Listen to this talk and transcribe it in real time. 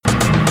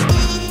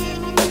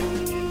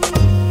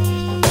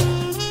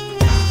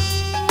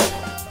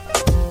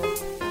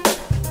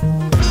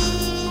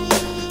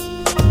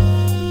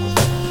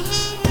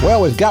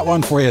Well, we've got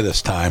one for you this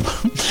time.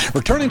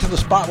 Returning to the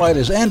spotlight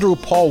is Andrew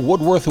Paul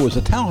Woodworth, who is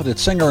a talented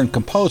singer and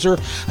composer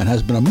and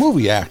has been a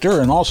movie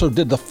actor and also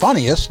did the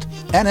funniest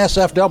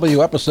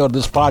NSFW episode of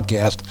this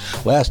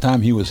podcast last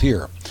time he was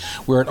here.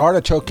 We're at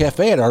Artichoke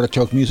Cafe at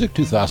Artichoke Music,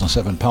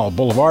 2007 Powell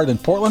Boulevard in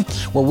Portland,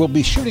 where we'll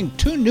be shooting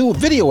 2 new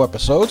video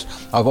episodes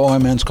of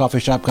OMN's Coffee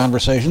Shop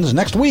Conversations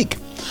next week.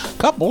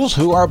 Couples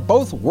who are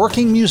both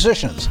working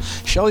musicians,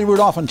 Shelley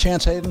Rudolph and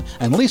Chance Hayden,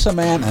 and Lisa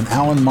Mann and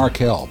Alan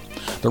Markell.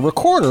 The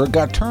recorder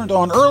got turned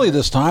on early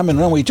this time, and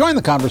when we joined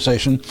the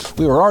conversation,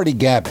 we were already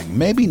gabbing.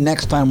 Maybe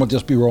next time we'll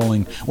just be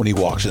rolling when he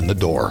walks in the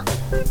door.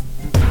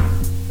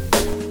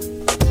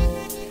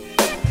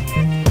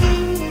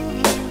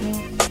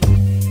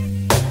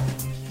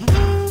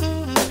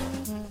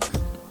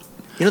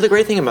 You know, the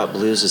great thing about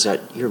blues is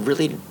that you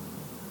really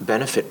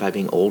benefit by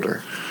being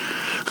older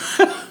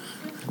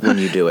when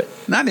you do it.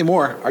 Not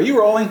anymore. Are you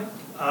rolling?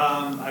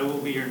 I will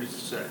be here in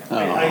just a second.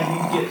 I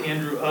need to get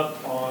Andrew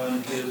up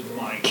on his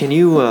mic. Can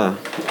you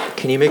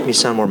make me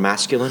sound more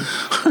masculine?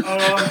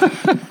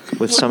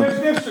 With some.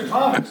 There's extra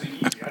topics.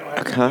 I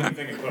don't have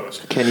anything in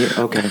post. Can you?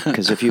 Okay,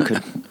 because if you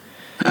could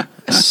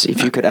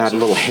add a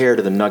little hair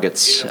to the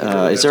nuggets,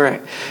 is there a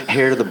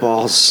hair to the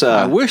balls?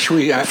 I wish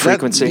we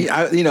frequency.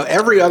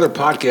 Every other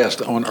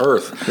podcast on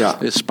earth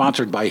is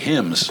sponsored by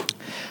hymns.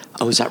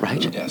 Oh, is that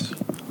right?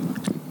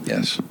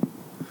 Yes.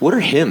 What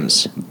are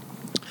hymns?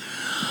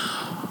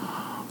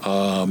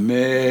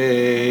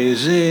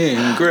 Amazing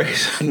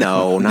Grace.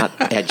 No, not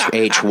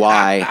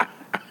HY.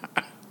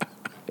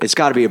 It's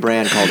got to be a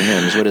brand called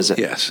Hymns. What is it?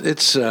 Yes,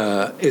 it's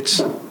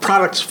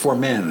products for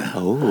men.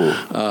 Oh,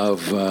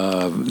 of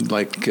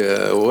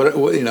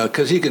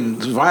because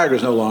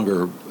Viagra's no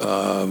longer.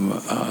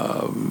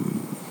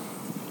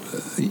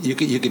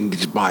 You can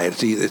just buy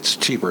it. It's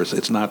cheaper.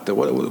 It's not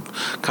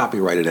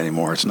copyrighted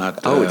anymore. It's not.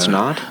 Oh, it's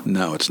not.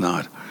 No, it's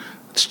not.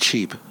 It's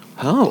cheap.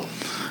 Oh,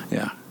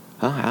 yeah.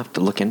 I have to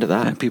look into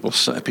that. And people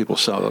sell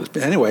those.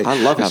 Anyway, I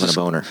love having a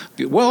boner.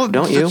 Well,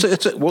 don't you?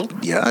 It's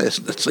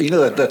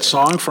that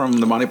song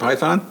from the Monty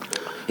Python.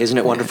 Isn't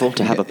it wonderful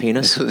to have a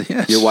penis?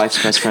 Yes. Your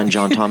wife's best friend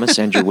John Thomas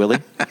and your Willie.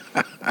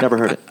 Never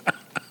heard it.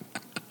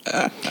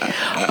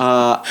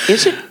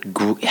 Is it?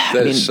 Do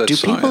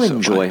people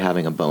enjoy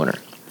having a boner?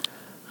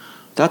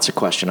 That's a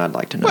question I'd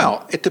like to know.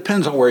 Well, it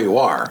depends on where you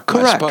are.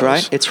 Correct,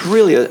 right? It's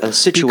really a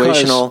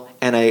situational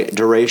and a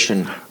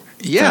duration.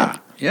 Yeah.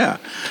 thing. Yeah,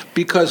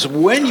 because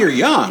when you're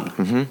young,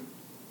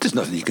 there's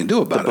nothing you can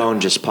do about it. The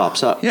bone just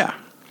pops up. Yeah.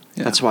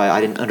 That's why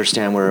I didn't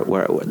understand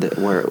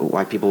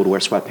why people would wear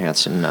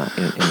sweatpants in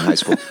high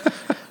school.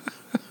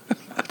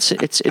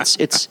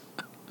 It's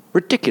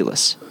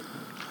ridiculous.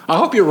 I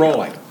hope you're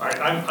rolling. All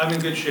right, I'm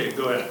in good shape.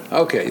 Go ahead.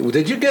 Okay. Well,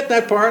 did you get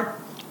that part?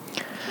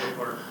 What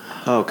part?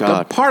 Oh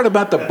God. The part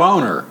about the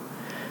boner.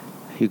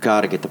 You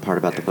got to get the part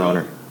about the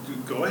boner.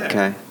 Go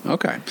ahead.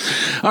 Okay.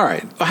 All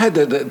right. I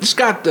had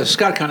Scott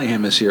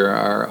Cunningham is here.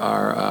 Our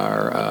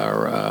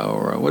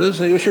what is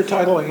it? What's your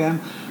title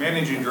again?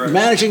 Managing director.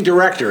 Managing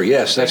director.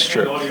 Yes, that's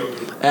true.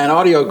 An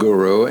audio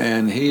guru,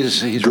 and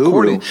he's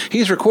recording.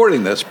 He's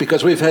recording this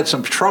because we've had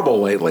some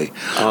trouble lately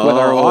with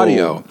our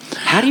audio.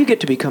 How do you get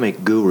to become a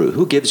guru?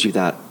 Who gives you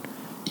that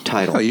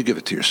title? Oh, you give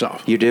it to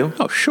yourself. You do?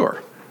 Oh,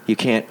 sure. You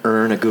can't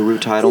earn a guru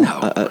title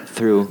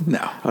through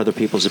other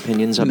people's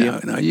opinions of you?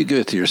 No, you give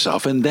it to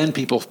yourself. And then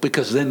people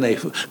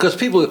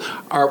people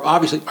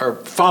are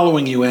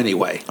following you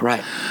anyway.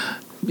 Right.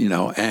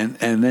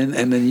 And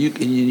then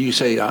you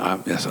say,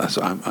 yes,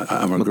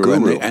 I'm a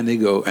guru. And they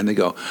go,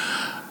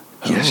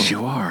 yes,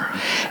 you are.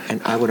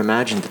 And I would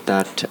imagine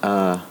that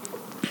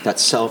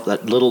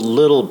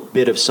little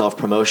bit of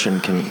self-promotion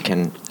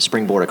can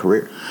springboard a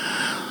career.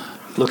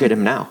 Look at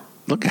him now.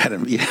 Look at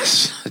him,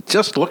 yes.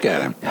 Just look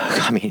at him.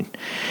 I mean,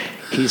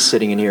 he's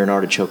sitting in here in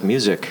Artichoke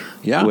Music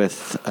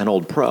with an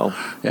old pro.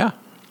 Yeah.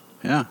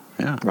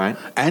 Right?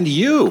 And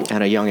you.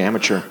 And a young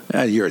amateur.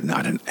 You're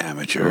not an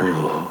amateur.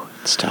 Ooh,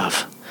 it's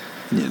tough.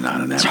 You're not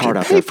an amateur. It's hard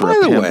out there for a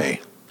pimp. By the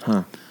way,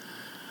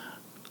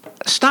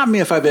 stop me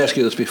if I've asked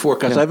you this before,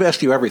 because I've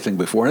asked you everything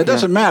before, and it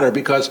doesn't matter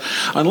because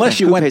unless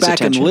you went back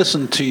and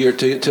listened to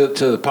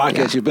the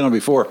podcast you've been on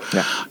before,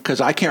 because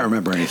I can't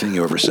remember anything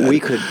you ever said. We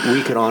could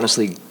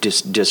honestly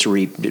just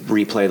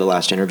replay the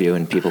last interview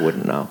and people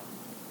wouldn't know.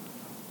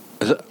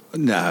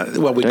 No,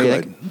 well, we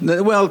could.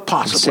 Well,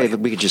 possibly.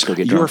 We could just go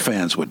get drunk. Your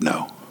fans would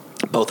know.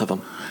 Both of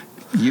them.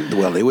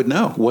 They would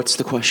know. What's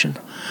the question?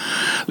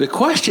 The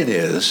question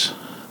is,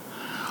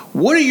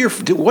 what do your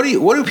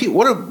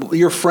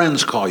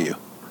friends call you?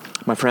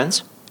 My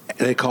friends?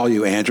 They call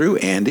you Andrew,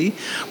 Andy,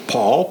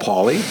 Paul,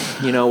 Paulie.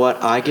 You know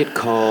what? I get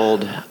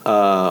called.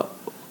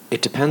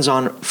 It depends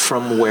on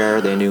from where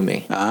they knew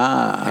me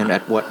and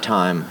at what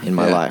time in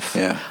my life.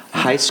 Yeah.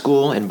 High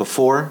school and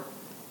before,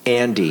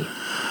 Andy.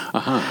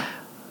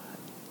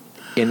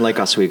 In Lake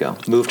Oswego.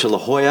 Moved to La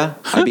Jolla.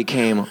 I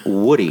became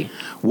Woody.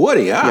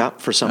 Woody, Yeah,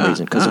 for some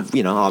reason. Because of,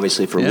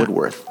 obviously for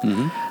Woodworth.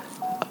 Mm-hmm.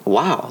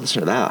 Wow,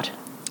 listen to that.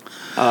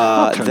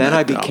 Then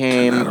I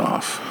became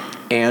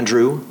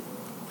Andrew.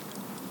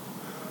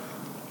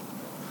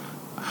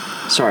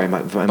 Sorry,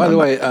 By the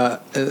way,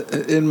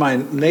 in my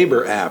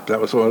neighbor app, that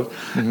was one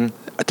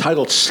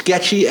titled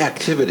 "Sketchy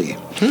Activity."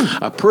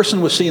 A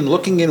person was seen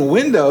looking in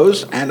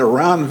windows and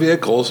around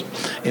vehicles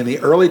in the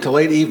early to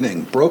late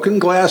evening. Broken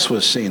glass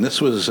was seen. This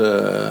was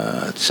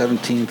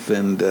 17th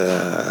and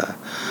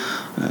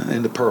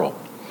into Pearl.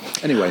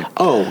 Anyway.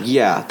 Oh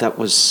yeah, that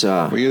was.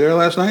 Were you there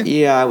last night?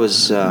 Yeah, I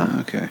was.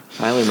 Okay.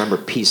 I only remember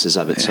pieces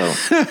of it. So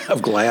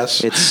of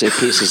glass. It's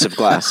pieces of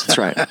glass. That's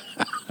right.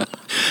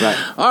 Right.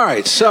 All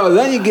right. So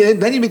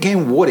then you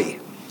became Woody.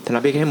 Then I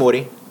became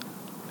Woody.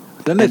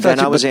 Then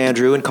I was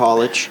Andrew in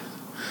college.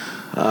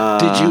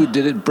 Did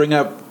it bring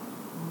up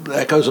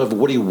echoes of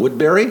Woody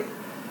Woodbury?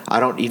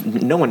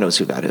 No one knows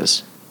who that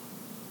is.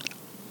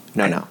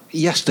 No.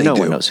 Yes, they do. No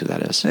one knows who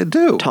that is. They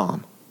do.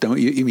 Tom. Don't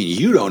you? You mean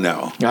you don't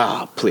know?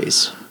 Ah,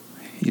 please.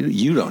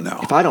 You don't know.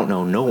 If I don't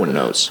know, no one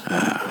knows.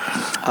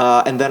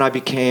 And then I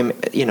became,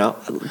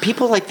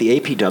 people like the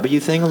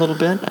APW thing a little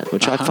bit,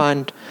 which I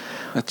find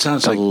that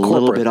sounds a like little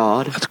corporate. bit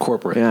odd. That's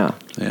corporate. Yeah.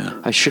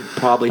 I should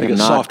probably like have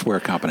a not. software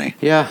company.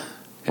 Yeah.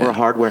 Or a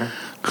hardware.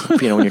 When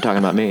you're talking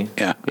about me.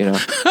 Yeah.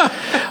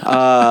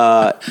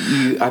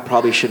 I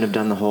probably shouldn't have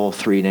done the whole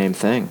 3-name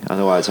thing.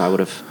 Otherwise, I would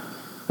have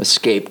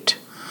escaped.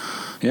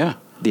 Yeah.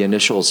 The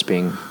initials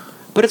being,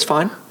 but it's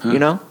fine.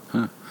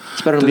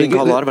 It's better than being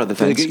called a lot of other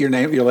things. Did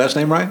they get your last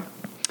name right? A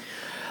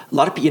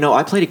lot of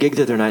I played a gig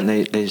the other night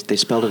and they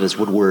spelled it as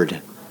Woodward.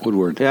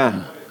 Woodward.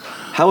 Yeah.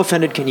 How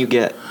offended can you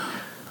get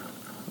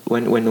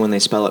when they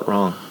spell it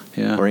wrong?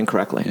 Yeah. Or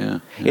incorrectly? Yeah.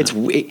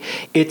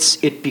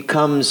 It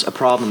becomes a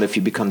problem if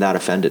you become that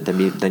offended.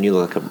 Then you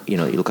look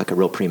like a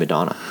real prima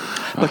donna.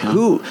 But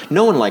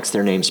no one likes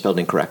their name spelled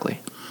incorrectly.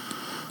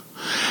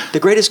 The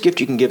greatest gift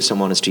you can give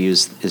someone is to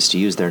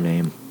use their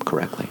name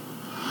correctly.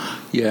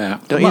 Yeah.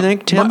 Don't you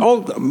think, Tim?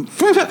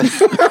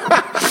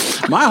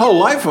 My whole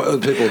life,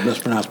 people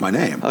mispronounce my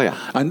name. Oh, yeah.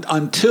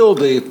 Until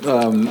the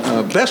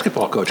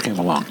basketball coach came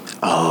along.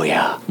 Oh,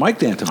 yeah. Mike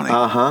D'Antoni.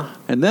 Uh-huh.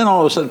 And then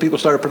all of a sudden people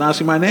started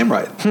pronouncing my name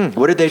right.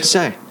 What did they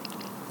say?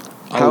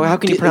 How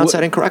can you pronounce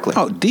that incorrectly?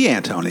 Oh,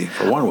 D'Antoni,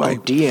 for one way.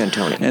 Oh,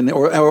 D'Antoni. And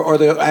or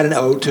they add an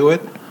O to it.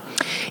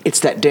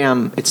 It's that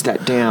damn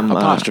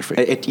apostrophe.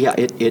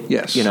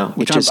 Yes.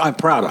 Which I'm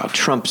proud of.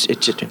 Trumps.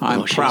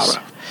 I'm proud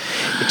of.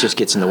 It just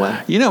gets in the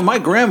way. My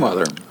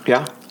grandmother.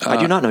 Yeah, I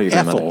do not know your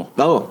grandmother.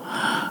 Ethel.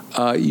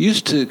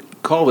 Used to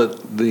call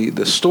it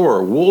the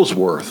store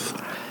Woolsworth.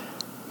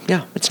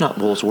 Yeah, it's not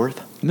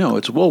Woolsworth. No,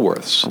 it's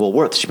Woolworths.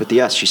 Woolworths. She put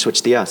the S. She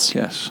switched the S.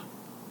 Yes.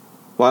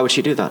 Why would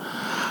she do that?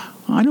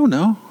 I don't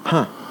know.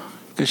 Huh?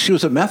 Because she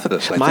was a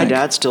Methodist. I think. My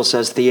dad still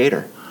says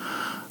theater.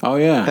 Oh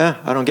yeah. Yeah,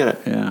 I don't get it.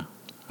 Yeah.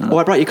 Oh,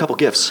 I brought you a couple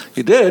gifts.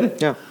 You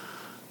did? Yeah.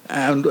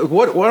 And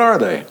what are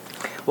they?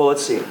 Well,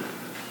 let's see.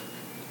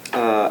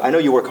 I know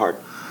you work hard.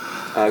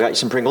 I got you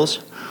some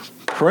Pringles.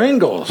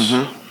 Pringles.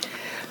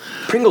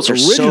 Mm-hmm. Pringles are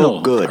so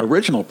good.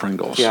 Original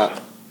Pringles. Yeah.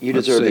 You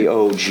deserve the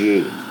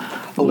OG.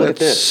 Oh, look at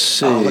this.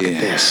 See. Oh, look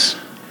at this.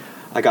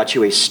 I got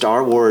you a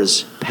Star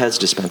Wars Pez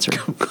dispenser.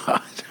 Oh,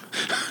 God.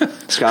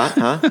 Scott,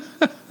 huh?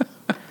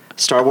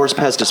 Star Wars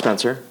Pez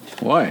dispenser.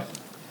 Why?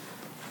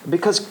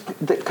 Because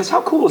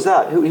how cool is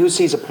that? Who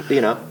sees who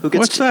gets?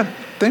 What's that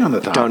thing on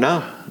the top? Don't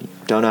know.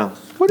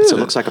 What is it? It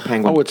looks like a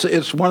penguin. Oh,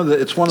 it's one of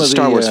the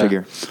Star Wars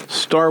figure.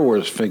 Star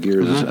Wars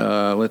figures.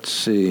 Mm-hmm. Let's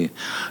see,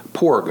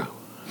 Porg.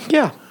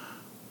 Yeah.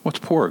 What's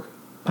Porg?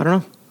 I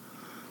don't know.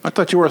 I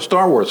thought you were a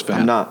Star Wars fan.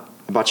 I'm not.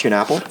 I bought you an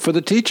apple for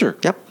the teacher.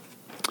 Yep.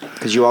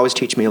 Because you always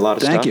teach me a lot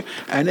of stuff. Thank you.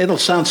 And it'll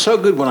sound so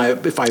good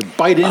if I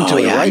bite into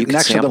it right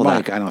next to the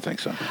mic. That. I don't think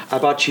so. I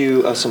bought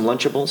you some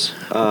Lunchables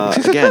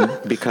again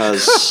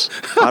because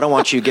I don't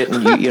want you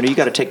getting. You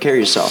got to take care of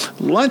yourself.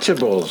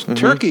 Lunchables,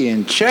 turkey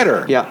and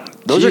cheddar. Yeah,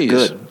 those are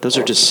good. Those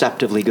are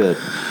deceptively good.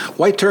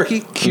 White turkey,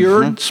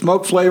 cured,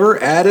 smoke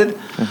flavor added,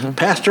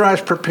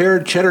 pasteurized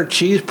prepared cheddar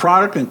cheese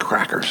product, and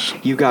crackers.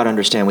 You got to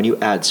understand when you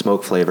add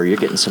smoke flavor, you're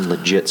getting some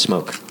legit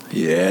smoke.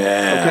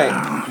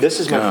 Yeah. Okay, this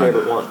is my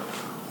favorite one.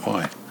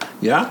 Why?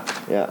 Yeah?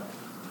 Yeah.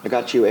 I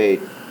got you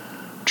a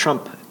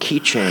Trump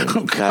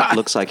keychain that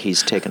looks like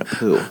he's taking a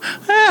poo. Look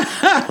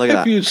at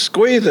that. If you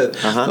squeeze it,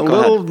 the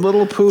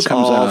little poo it's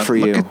comes all out. For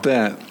you. Look at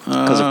that.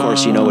 Because, of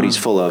course, you know what he's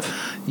full of.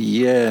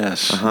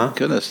 Yes.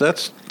 Goodness,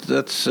 that's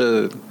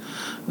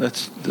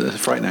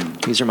frightening.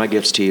 These are my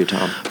gifts to you,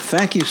 Tom.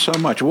 Thank you so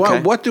much.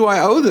 What do I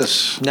owe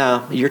this?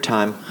 No, your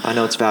time. I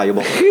know it's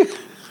valuable.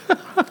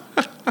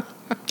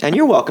 And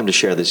you're welcome to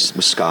share this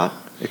with Scott.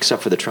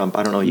 Except for the Trump.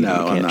 I don't know. You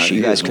can't.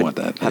 You guys could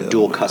have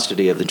dual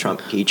custody of the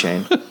Trump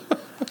keychain.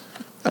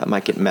 That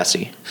might get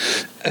messy.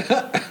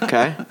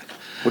 Okay?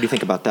 What do you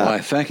think about that? Why,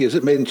 thank you. Is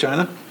it made in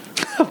China?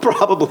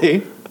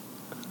 Probably.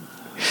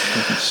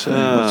 Let's see.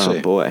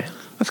 Oh, boy.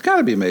 It's got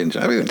to be made in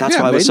China. That's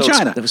why it was so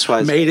China.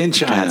 Made in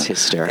China. That's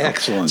hysterical.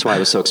 Excellent. That's why it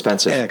was so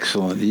expensive.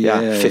 Excellent.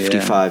 Yeah,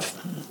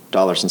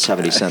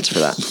 $55.70 for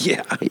that.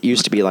 Yeah. It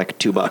used to be like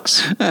 $2.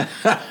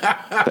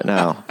 But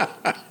no.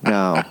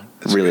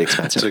 Really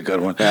expensive. That's a good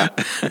one. Yeah.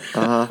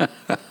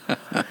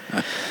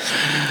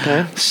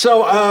 Okay.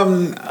 So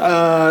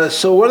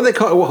what do they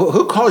call?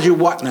 Who calls you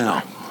what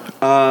now?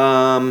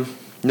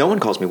 No one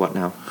calls me what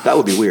now. That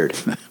would be weird,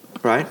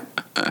 right?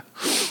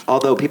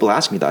 Although people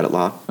ask me that a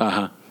lot.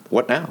 Uh-huh.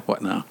 What now?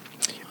 What now?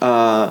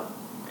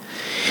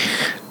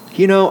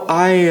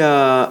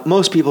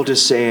 Most people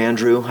just say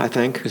Andrew, I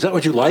think. Is that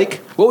what you like?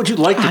 What would you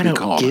like to I be don't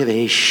called? give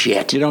a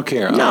shit. You don't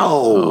care? No.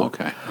 Oh,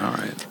 okay. All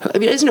right. I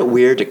mean, isn't it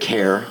weird to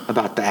care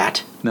about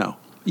that? No.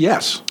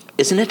 Yes.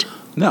 Isn't it?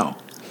 No.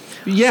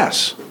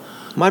 Yes.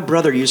 My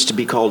brother used to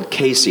be called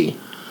Casey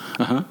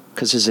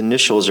because his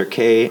initials are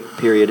K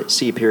period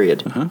C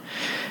period.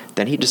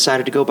 Then he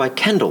decided to go by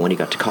Kendall when he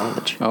got to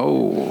college.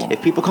 Oh.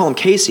 If people call him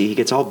Casey, he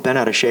gets all bent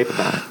out of shape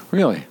about it.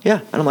 Really? Yeah,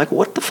 and I'm like,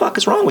 what the fuck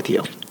is wrong with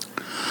you?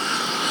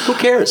 Who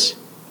cares?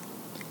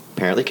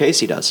 Apparently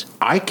Casey does.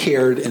 I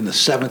cared in the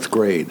 7th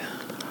grade.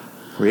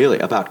 Really?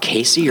 About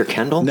Casey or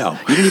Kendall? No.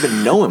 You didn't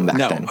even know him back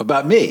No, then.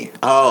 about me.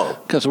 Oh.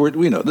 Because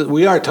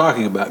we are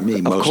talking about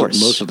me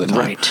most of the time.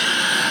 Right.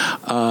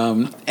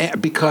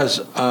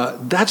 Because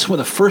that's when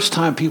the first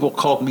time people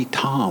called me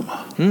Tom.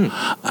 And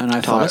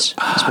I Thomas?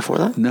 thought, Was before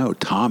that? No,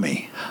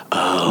 Tommy.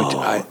 Oh. Which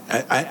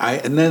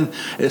and then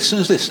as soon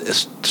as they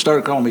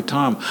started calling me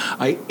Tom,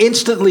 I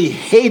instantly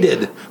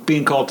hated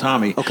being called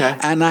Tommy. Okay.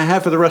 And I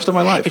have for the rest of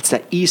my life. It's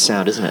that E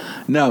sound, isn't it?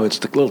 No, it's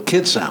the little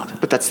kid sound.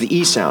 But that's the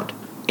E sound.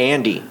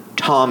 Andy,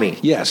 Tommy,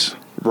 Yes.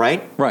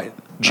 right? Right.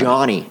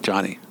 Johnny.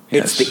 Johnny.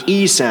 It's Yes. the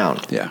E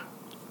sound. Yeah.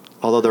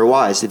 Although they're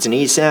wise, it's an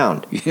E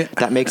sound. Yeah.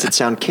 That makes it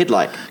sound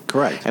kid-like.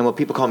 Correct. And when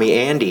people call me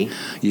Andy,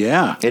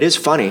 Yeah. it is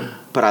funny,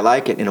 but I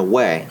like it in a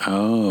way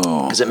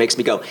Oh. because it makes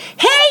me go,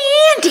 "Hey,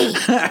 Andy!"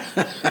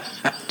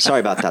 Sorry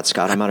about that,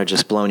 Scott. I might have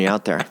just blown you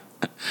out there.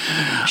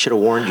 I should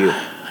have warned you.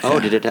 Oh,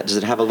 does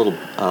it have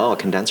a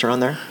condenser on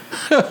there?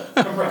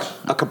 Compressor.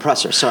 A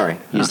compressor, sorry.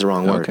 Used the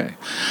wrong word. Okay.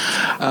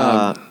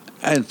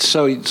 And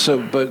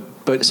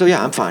but So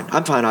yeah, I'm fine.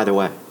 I'm fine either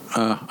way.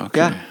 okay.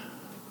 Yeah.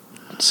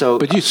 So,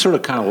 But you sort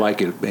of kind of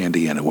like it,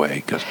 Andy, in a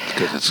way, because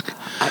it's.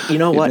 you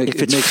know what? If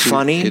If it's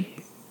funny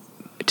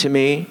to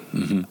me,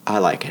 Mm-hmm. I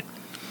like it.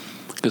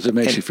 Because it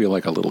makes you feel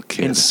like a little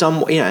kid. In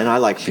some, and I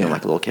like feeling Yeah.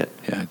 like a little kid.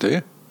 Yeah, do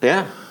you?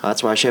 Yeah,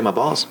 that's why I shave my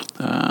balls.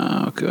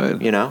 Oh,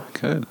 good. You know?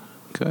 Good.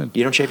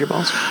 You don't shave your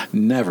balls?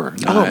 Never.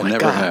 No, Oh, I my never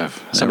God.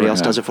 have. Somebody Never else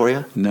have. does it for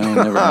you? No,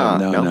 never have.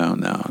 No, No?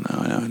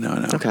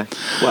 no. Okay.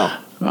 Well,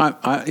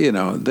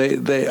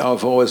 They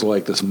have always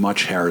liked as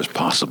much hair as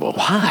possible.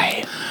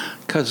 why?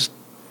 Because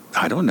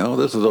I don't know.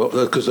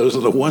 Because those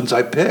are the ones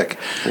I pick.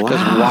 'Cause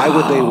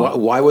Wow.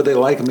 why would they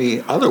like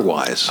me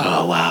otherwise?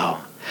 Oh, wow.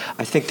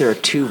 I think there are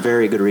two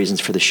very good reasons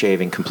for the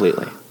shaving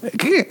completely.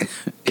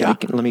 Yeah.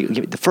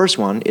 The first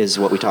one is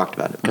what we talked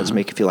about, because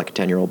make you feel like a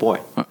 10-year-old boy,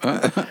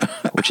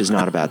 which is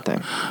not a bad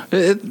thing.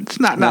 It's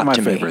not my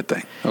to me. favorite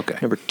thing. Okay.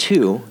 Number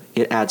two,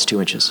 it adds 2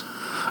 inches.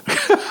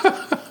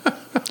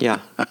 Yeah.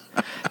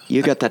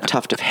 You got that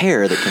tuft of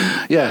hair that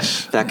can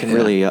Yes.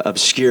 really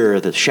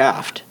obscure the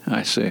shaft.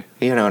 I see.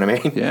 You know what I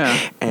mean? Yeah.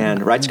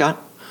 And right, Scott?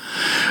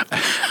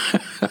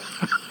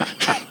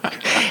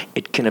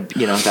 It can,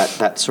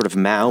 that sort of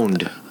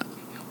mound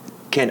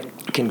can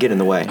get in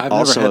the way. I've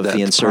also never had of that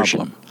the insertion.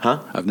 problem. Huh?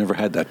 I've never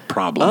had that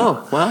problem.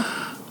 Oh, well.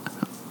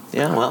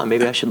 Yeah, well,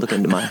 maybe I should look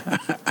into my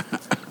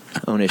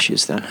own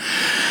issues then.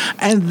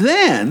 And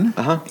then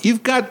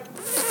you've got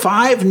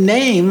 5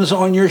 names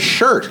on your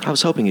shirt. I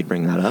was hoping you'd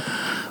bring that up.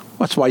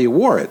 That's why you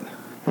wore it.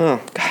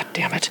 Oh, God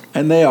damn it.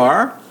 And they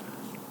are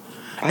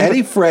I have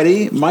Eddie,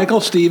 Freddie,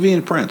 Michael, Stevie,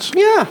 and Prince.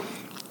 Yeah.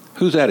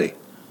 Who's Eddie?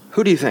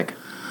 Who do you think?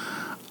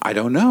 I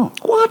don't know.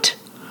 What?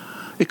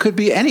 It could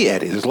be any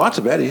Eddie. There's lots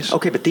of Eddies.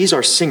 Okay, but these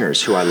are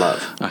singers who I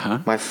love. Uh-huh.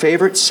 My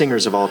favorite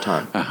singers of all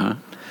time. Uh-huh.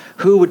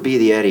 Who would be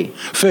the Eddie?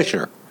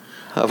 Fisher.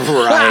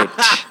 Right.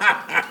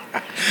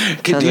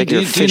 Sounds like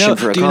you're fishing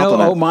for a do you know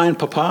compliment. Oh Mine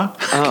Papa?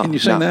 Oh, Can you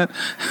sing no. that?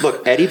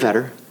 Look, Eddie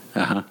Vedder.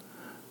 Uh-huh.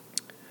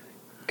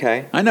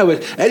 Okay. I know,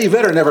 but Eddie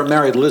Vedder never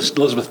married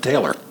Elizabeth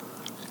Taylor.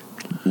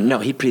 No,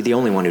 he'd be the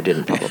only one who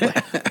didn't, probably.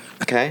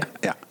 Okay?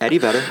 Yeah. Eddie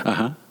Vedder.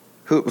 Uh-huh.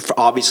 Who?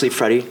 Obviously,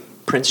 Freddie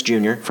Prince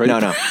Jr. Freddie-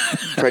 No.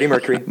 Freddie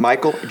Mercury.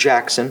 Michael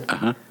Jackson.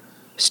 Uh-huh.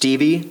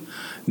 Stevie.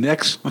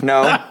 Next.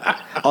 No.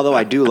 Although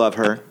I do love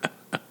her.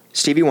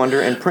 Stevie Wonder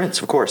and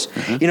Prince, of course.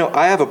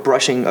 I have a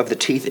brushing of the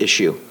teeth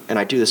issue, and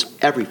I do this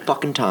every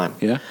fucking time.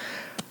 Yeah.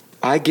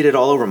 I get it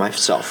all over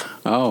myself,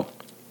 Oh.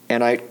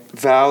 and I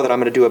vow that I'm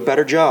going to do a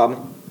better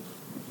job.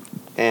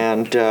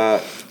 And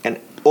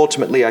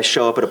ultimately, I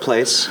show up at a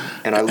place,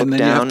 and I look And then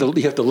down.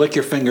 you have to lick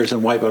your fingers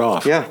and wipe it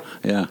off. Yeah.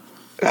 Yeah.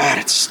 God,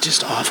 it's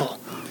just awful.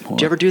 Do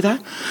you ever do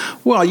that?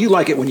 Well, you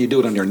like it when you do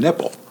it on your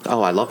nipple.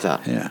 Oh, I love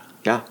that. Yeah.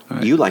 Yeah.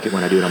 Right. You like it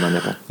when I do it on my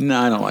nipple. No,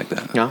 I don't like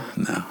that. No?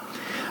 No.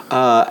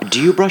 Do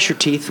you brush your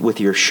teeth with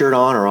your shirt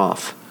on or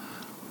off?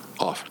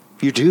 Off.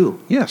 You do.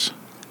 Yes.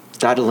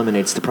 That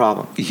eliminates the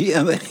problem.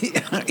 Yeah.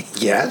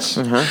 Yes.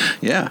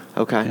 Yeah.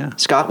 Okay. Yeah.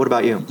 Scott, what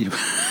about you?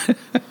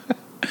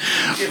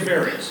 It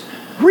varies.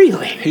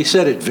 Really? He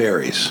said it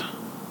varies.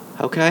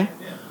 Okay.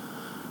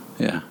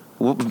 Yeah.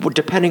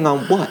 Depending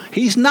on what?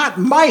 He's not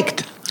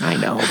mic'd. I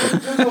know. But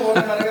Depends on whether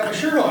or not I got my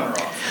shirt on or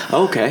off.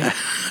 okay.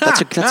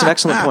 That's an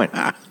excellent point.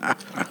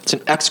 It's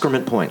an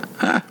excrement point.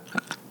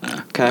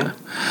 Okay.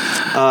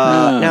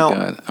 Oh, now,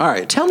 God. All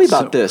right. tell me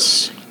about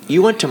this.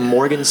 You went to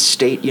Morgan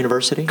State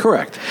University?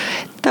 Correct.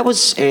 That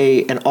was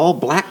an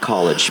all-black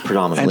college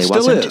predominantly, And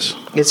still wasn't is.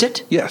 it? Is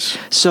it? Yes.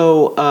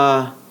 So,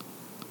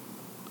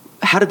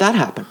 how did that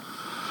happen?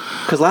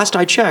 Because last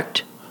I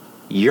checked,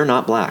 you're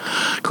not black.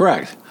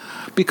 Correct.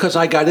 Because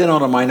I got in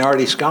on a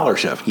minority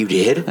scholarship. You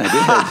did?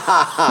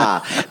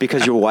 I did.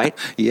 Because you're white?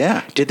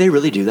 Yeah. Did they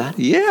really do that?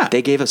 Yeah.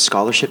 They gave a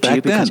scholarship to Back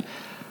you because. then.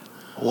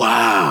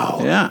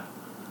 Wow. Yeah.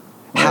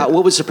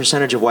 What was the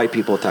percentage of white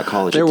people at that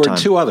college There at were the time?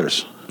 2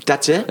 others.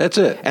 That's it? That's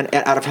it. And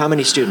out of how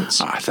many students?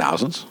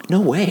 Thousands.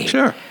 No way.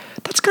 Sure.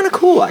 That's kind of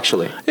cool,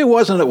 actually. It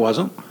wasn't. It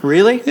wasn't.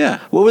 Really? Yeah.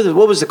 What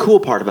was the cool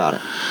part about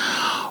it?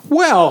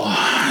 Well,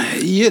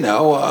 I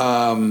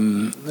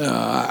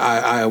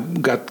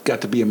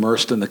got to be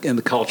immersed in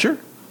the culture,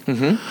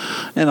 and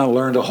I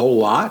learned a whole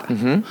lot.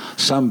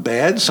 Some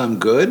bad, some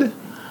good.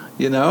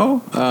 And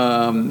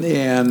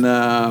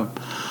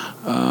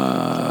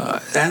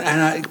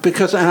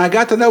I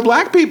got to know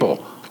black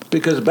people.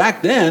 Because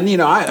back then,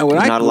 when I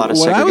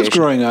was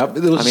growing up,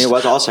 it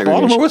was all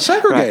segregation. Baltimore was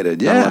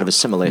segregated. Right. Yeah, Not a lot of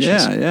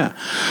assimilations. Yeah.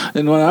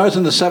 And when I was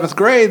in the 7th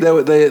grade,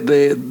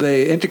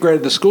 they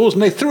integrated the schools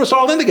and they threw us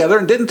all in together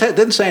and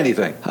didn't say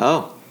anything.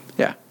 Oh,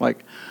 Yeah,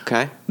 like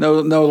okay.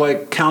 no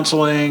like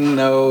counseling,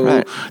 no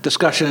Right.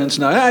 discussions,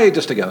 no,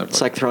 just together.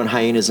 It's like throwing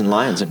hyenas and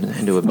lions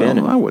into a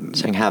bin. Well, I wouldn't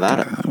saying have at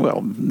it.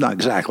 Well, not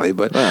exactly,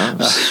 but Well,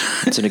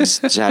 it's an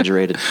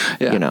exaggerated,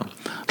 Yeah.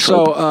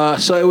 trope.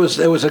 So it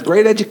was a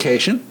great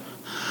education.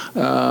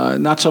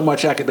 Not so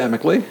much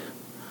academically,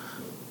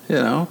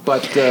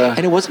 but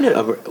and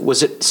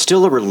was it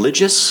still a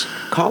religious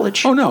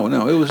college? oh no,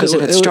 it was Because it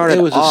had started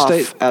it was off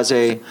a state. as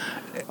a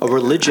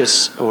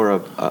religious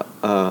or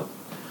a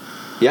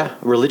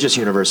religious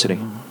university.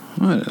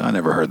 I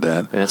never heard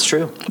that. That's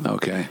true.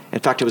 Okay, In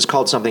fact, it was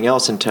called something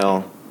else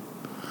until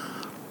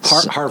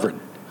Harvard.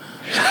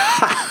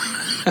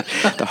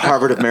 the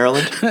Harvard of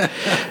Maryland.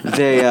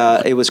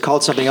 It was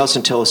called something else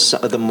until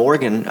the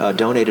Morgan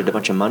donated a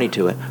bunch of money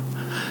to it.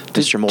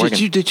 Mr. Morgan.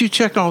 Did you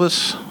check all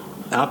this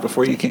out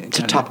before you came? It's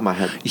the top of my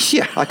head.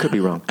 Yeah, I could be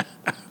wrong.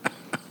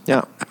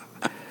 Yeah.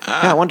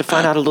 I wanted to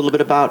find out a little bit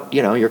about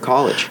your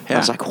college. I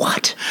was like,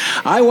 what?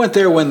 I went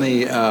there when the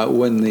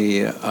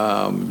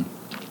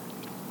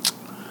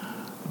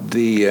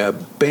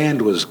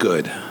band was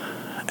good,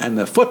 and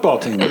the football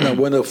team.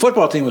 When the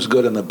football team was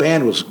good and the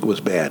band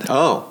was bad.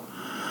 Oh,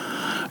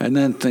 And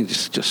then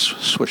things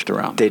just switched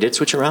around. they did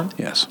switch around?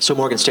 Yes. So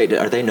Morgan State,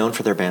 are they known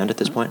for their band at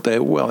this point?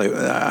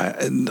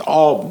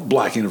 All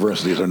black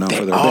universities are known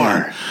for their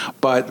band,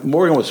 but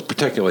Morgan was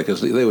particularly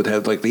because they would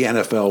have the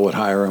NFL would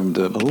hire them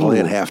to play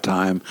at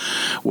halftime.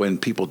 When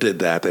people did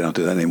that, they don't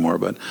do that anymore.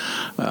 But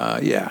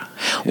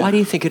Why do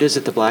you think it is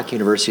that the black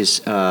universities'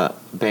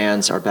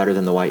 bands are better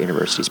than the white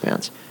universities'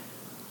 bands?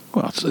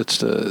 Well, it's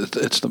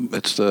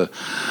the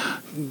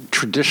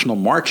traditional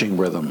marching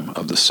rhythm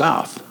of the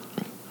South.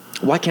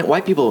 Why can't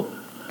white people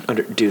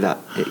do that?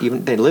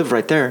 Even they live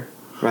right there,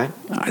 right?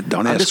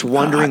 I'm just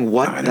wondering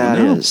what that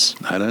is.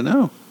 I don't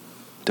know.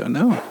 Don't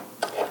know.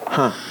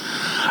 Huh.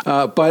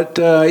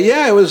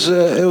 It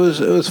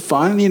was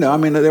fun.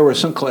 There were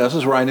some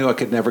classes where I knew I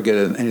could never get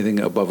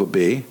anything above a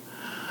B.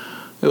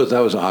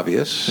 That was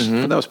obvious.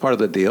 But that was part of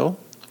the deal.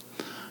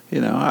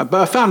 But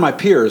I found my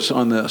peers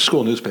on the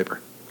school newspaper.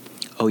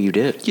 Oh, you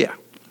did? Yeah.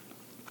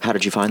 How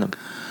did you find them?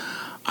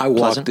 I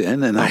walked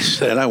in and I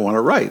said, I want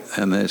to write.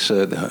 And they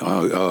said,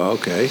 oh,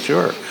 okay,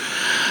 sure.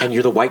 And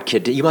you're the white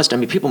kid.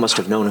 People must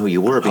have known who you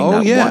were. Being Oh,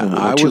 that yeah. one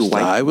or I two was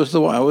white. I was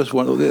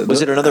one of the.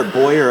 Was it another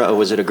boy or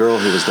was it a girl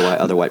who was the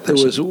other white person?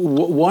 There was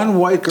one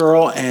white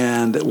girl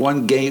and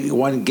one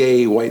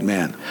gay white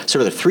man. So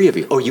there were 3 of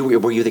you. Oh,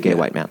 were you the gay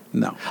white man?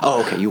 No.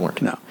 Oh, okay, you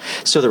weren't. No.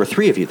 So there were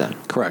 3 of you then.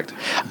 Correct.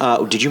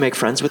 Did you make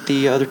friends with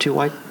the other 2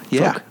 white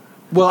Yeah. folk?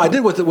 Well, I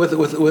did with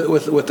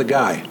the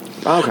guy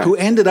Okay. who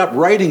ended up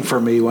writing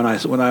for me when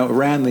I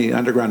ran the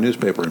underground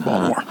newspaper in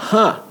Baltimore.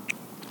 Huh.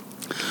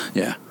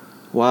 Yeah.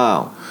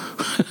 Wow.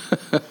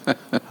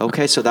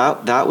 Okay, so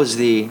that was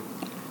the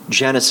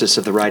genesis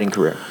of the writing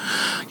career.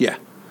 Yeah.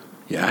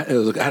 Yeah.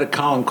 I had a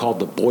column called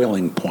The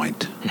Boiling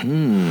Point,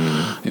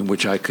 in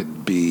which I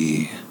could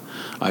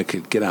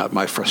get out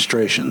my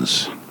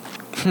frustrations.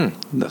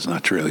 That's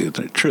not truly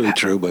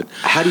true, but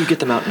How do you get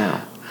them out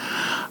now?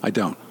 I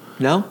don't.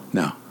 No?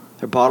 No.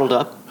 They're bottled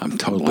up? I'm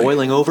totally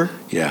Boiling over?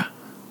 Yeah.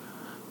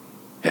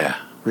 Yeah.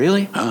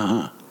 Really?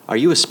 Uh-huh. Are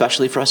you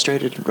especially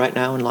frustrated right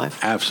now in life?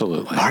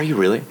 Absolutely. Are you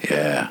really?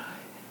 Yeah.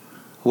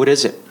 What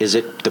is it? Is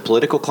it the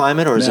political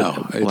climate or is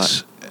No, it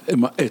what?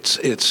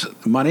 it's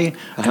money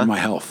and my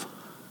health.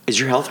 Is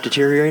your health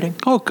deteriorating?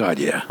 Oh God,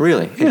 yeah.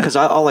 Really? Yeah. Because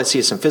all I see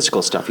is some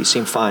physical stuff. You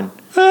seem fine.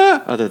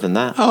 Other than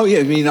that. Oh yeah,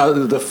 you mean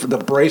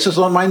the braces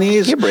on my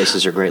knees? Your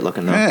braces are great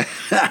looking though.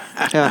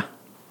 Yeah.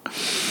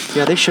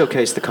 Yeah, they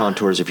showcase the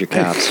contours of your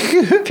calves.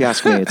 If you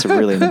ask me, it's a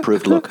really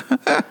improved look.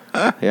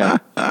 Yeah,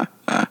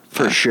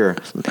 for sure.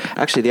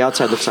 Actually, the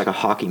outside looks like a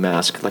hockey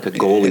mask, like a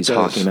goalie's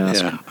hockey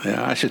mask.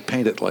 Yeah, I should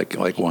paint it like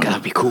one.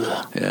 That'd be cool.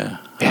 Yeah.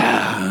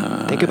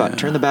 Yeah. Think about it.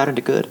 Turn the bad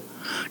into good.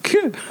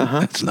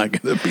 That's not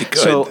going to be good.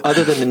 So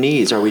other than the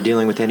knees, are we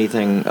dealing with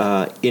anything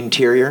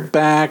interior?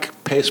 Back,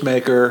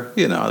 pacemaker,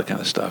 that kind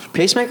of stuff.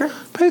 Pacemaker?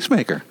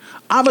 Pacemaker.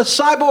 I'm a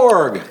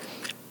cyborg.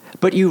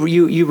 But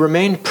you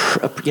remain,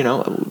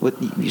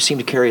 you seem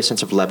to carry a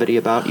sense of levity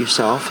about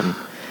yourself, and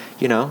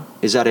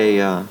is that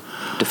a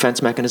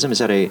defense mechanism? Is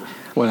that a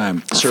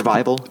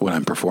survival? When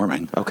I'm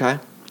performing. Okay.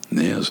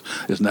 Yes.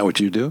 Isn't that what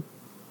you do?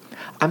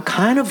 I'm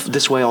kind of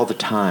this way all the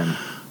time.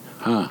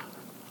 Huh.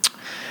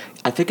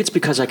 I think it's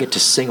because I get to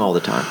sing all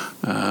the time,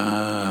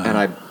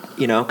 and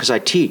because I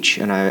teach,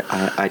 and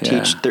I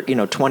teach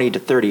 20 to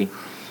 30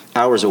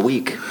 hours a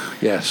week.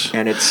 Yes.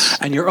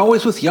 And you're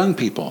always with young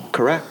people.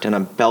 Correct. And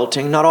I'm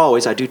belting. Not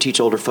always. I do teach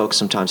older folks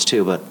sometimes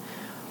too,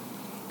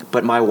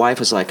 but my wife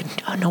was like,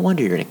 oh, no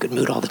wonder you're in a good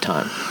mood all the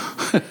time.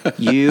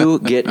 You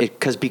get it,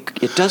 because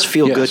it does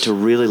feel good to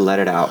really let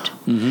it out.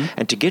 Mm-hmm.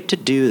 And to get to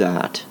do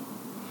that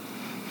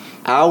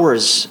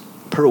hours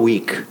per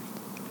week,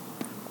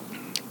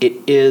 it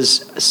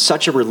is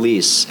such a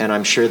release, and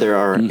I'm sure there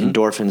are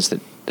endorphins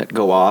that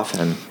go off,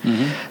 and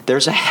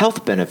there's a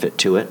health benefit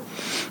to it.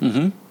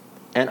 Mm-hmm.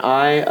 And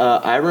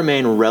I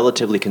remain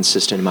relatively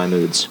consistent in my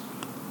moods.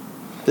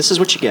 This is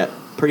what you get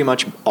pretty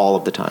much all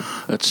of the time.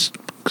 That's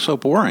so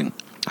boring.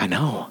 I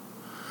know.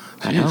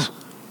 Jeez. I know.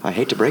 I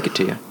hate to break it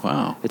to you.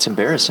 Wow. It's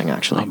embarrassing,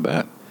 actually. I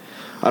bet.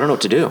 I don't know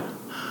what to do.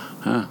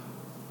 Huh.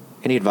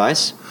 Any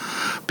advice?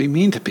 Be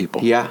mean to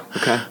people. Yeah.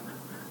 Okay.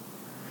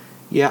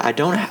 Yeah, I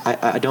don't.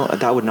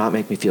 That would not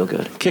make me feel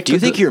good. Do you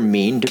think you're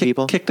mean to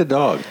people? Kick the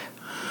dog.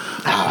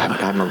 Oh,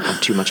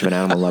 I'm too much of an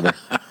animal lover.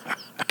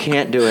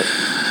 Can't do it.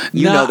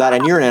 You know that,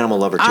 and you're an animal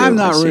lover too. I'm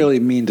not really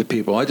mean to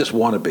people. I just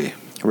want to be.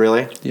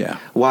 Really? Yeah.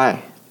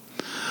 Why?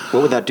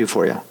 What would that do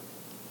for you?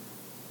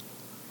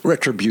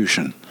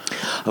 Retribution.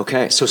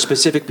 Okay, so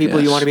specific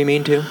people you want to be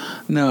mean to?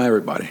 No,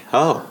 everybody.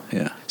 Oh.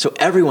 Yeah. So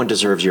everyone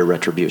deserves your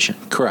retribution.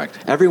 Correct.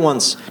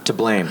 Everyone's to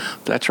blame.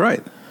 That's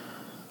right.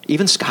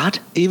 Even Scott?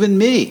 Even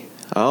me.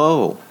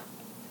 Oh.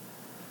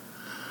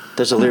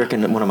 There's a lyric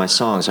in one of my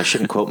songs. I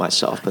shouldn't quote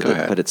myself,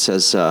 but it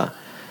says,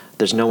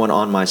 there's no one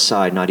on my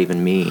side, not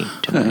even me,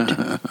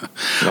 tonight.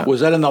 Yeah.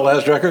 Was that in the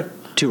last record?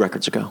 2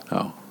 records ago.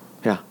 Oh.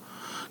 Yeah.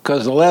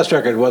 Because the last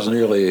record wasn't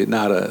really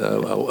not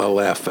a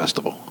laugh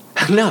festival.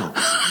 No.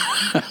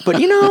 But,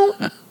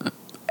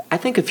 I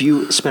think if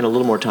you spent a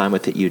little more time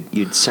with it,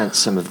 you'd sense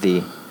some of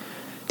the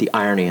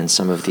irony and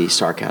some of the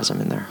sarcasm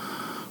in there.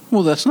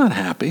 Well, that's not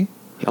happy.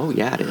 Oh,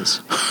 yeah, it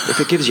is. If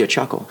it gives you a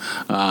chuckle.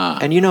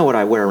 And you know what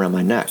I wear around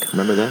my neck.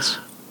 Remember this?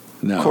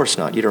 No. Of course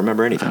not. You don't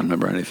remember anything. I don't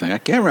remember anything. I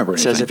can't remember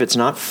anything. It says if it's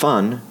not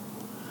fun,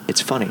 it's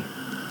funny.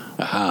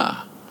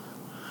 Aha.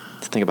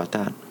 Think about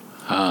that.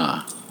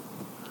 Ah.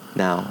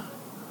 Now,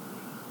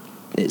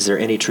 is there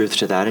any truth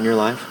to that in your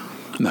life?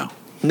 No.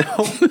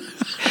 No?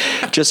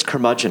 Just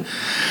curmudgeon.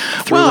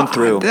 Through and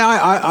through.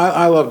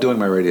 I love doing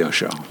my radio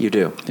show. You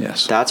do?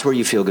 Yes. That's where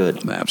you feel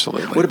good?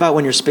 Absolutely. What about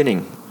when you're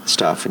spinning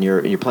stuff and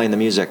you're playing the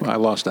music? Well, I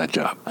lost that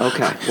job.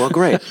 Okay. Well,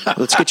 great.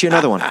 Let's get you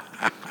another one.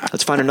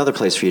 Let's find another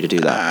place for you to do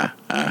that.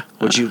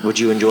 Would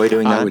you enjoy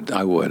doing that?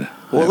 I would.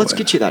 Well, let's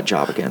get you that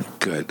job again.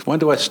 Good. When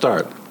do I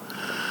start?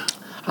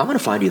 I'm going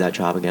to find you that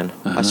job again.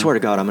 I swear to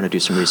God, I'm going to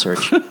do some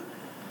research.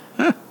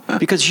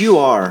 Because you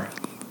are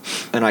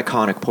an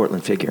iconic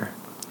Portland figure.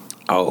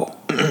 Oh.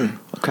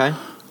 Okay?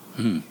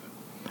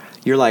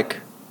 You're like...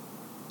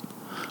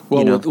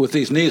 Well, with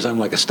these knees, I'm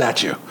like a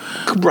statue.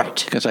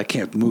 Right. Because I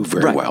can't move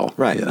very well.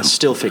 Right. A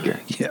still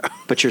figure. Yeah.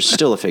 But you're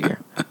still a figure.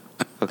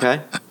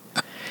 Okay?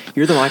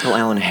 You're the Michael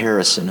Allen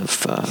Harrison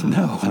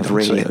of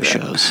radio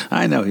shows.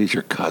 I know, he's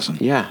your cousin.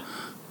 Yeah.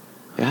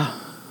 Yeah.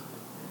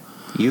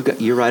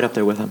 You're right up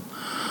there with him.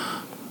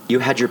 You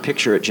had your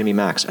picture at Jimmy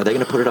Mac's. Are they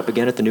going to put it up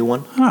again at the new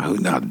one? Oh,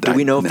 no. Do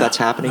we know if that's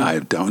happening? I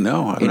don't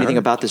know. Anything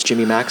about this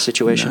Jimmy Mac's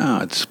situation?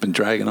 No, it's been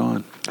dragging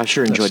on. I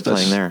sure enjoyed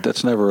playing there.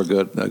 That's never a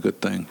good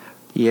thing.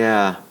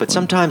 Yeah, but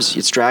sometimes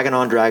it's dragging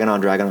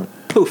on.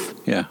 Poof.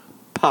 Yeah.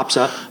 Pops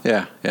up.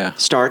 Yeah.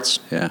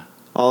 Starts. Yeah.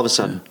 All of a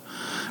sudden.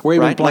 Where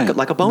you been playing?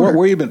 Like a boner.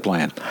 Where you been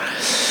playing?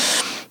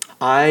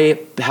 I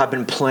have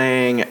been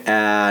playing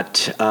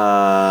at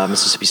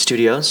Mississippi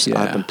Studios. Yeah.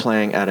 I've been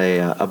playing at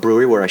a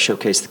brewery where I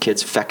showcase the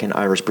kids, Feckin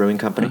Irish Brewing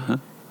Company,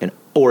 in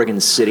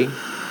Oregon City.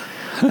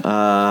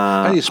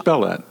 How do you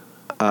spell that?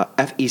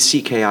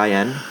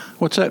 Feckin.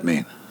 What's that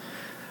mean?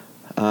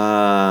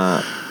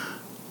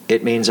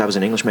 It means I was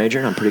an English major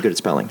and I'm pretty good at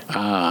spelling.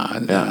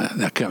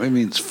 It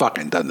means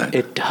fucking, doesn't it?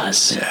 It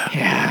does.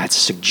 Yeah, it's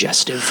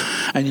suggestive.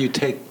 And you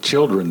take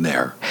children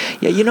there.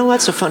 Yeah,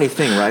 that's a funny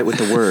thing, right, with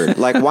the word.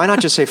 Like, why not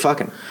just say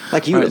fucking?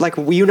 Like,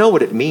 you know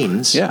what it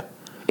means. Yeah.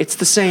 It's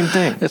the same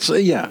thing. It's,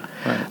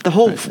 right.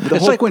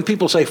 It's like when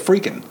people say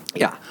freaking.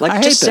 Yeah,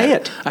 like, just say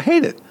it. I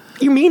hate it.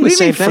 You mean the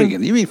same thing.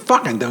 Freaking? You mean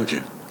fucking, don't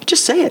you?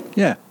 Just say it.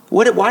 Yeah.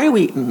 Why are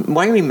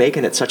we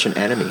making it such an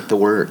enemy, the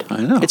word?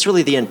 I know. It's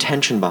really the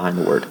intention behind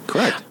the word.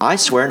 Correct. I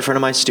swear in front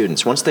of my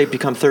students, once they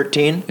become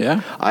 13,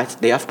 the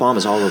F-bomb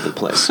is all over the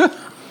place.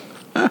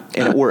 And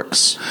it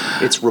works.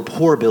 It's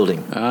rapport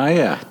building.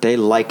 Yeah. They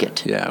like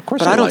it. Yeah, of course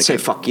But they I don't like say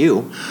it. fuck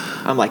you.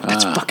 I'm like,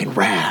 that's fucking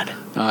rad.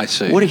 I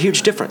see. What a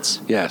huge difference.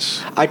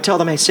 Yes. I tell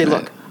them, I say,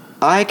 look,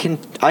 I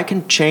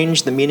can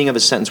change the meaning of a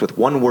sentence with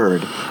one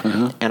word,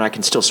 and I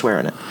can still swear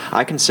in it.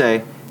 I can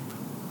say,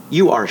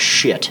 you are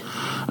shit.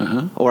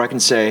 Or I can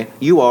say,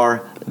 you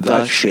are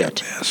the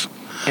shit. Yes.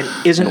 And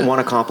isn't one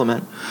a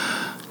compliment?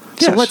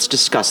 So Yes. let's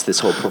discuss this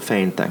whole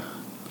profane thing.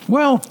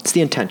 Well, It's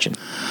the intention,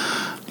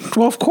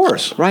 of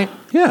course. right?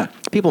 Yeah.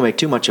 People make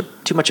too much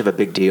of a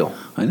big deal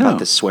I know. about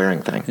this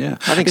swearing thing. Yeah.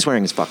 I think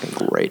swearing is fucking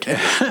great.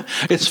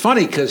 It's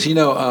funny because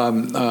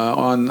on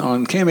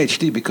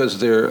KMHD, because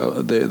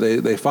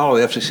they follow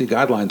the FCC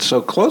guidelines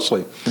so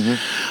closely,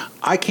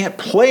 I can't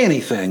play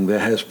anything that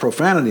has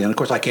profanity, and of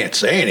course I can't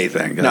say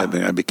anything. No.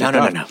 I'd be kicked No.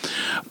 off.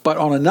 But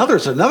on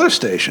another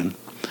station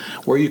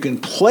where you can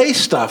play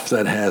stuff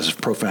that has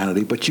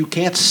profanity, but you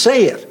can't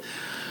say it.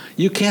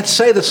 You can't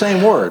say the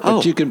same word,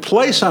 but you can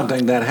play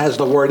something that has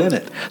the word in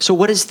it. So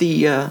what is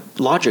the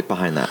logic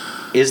behind that?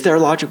 Is there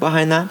logic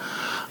behind that?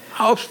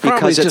 Oh,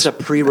 Because it's a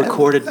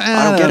pre-recorded.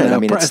 I don't get it. I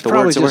mean, it's the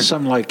probably word's the just word.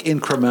 some like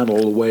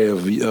incremental way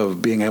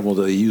of being able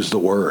to use the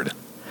word.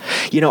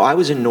 You know, I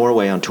was in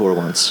Norway on tour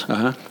once,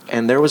 Uh-huh.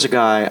 and there was a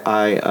guy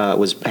I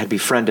had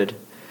befriended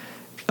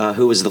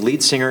who was the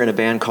lead singer in a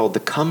band called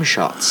the Cum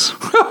Shots.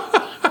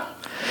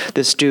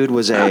 This dude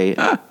was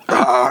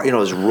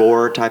his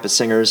roar type of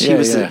singers. He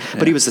was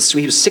but he was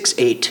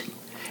 6'8",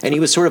 and he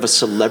was sort of a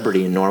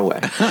celebrity in Norway.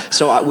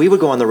 So we would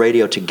go on the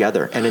radio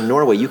together, and in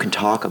Norway you can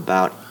talk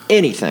about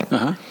anything.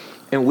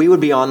 And we would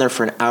be on there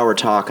for an hour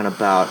talking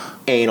about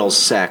anal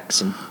sex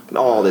and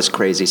all this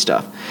crazy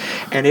stuff.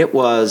 And it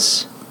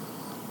was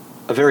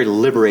a very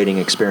liberating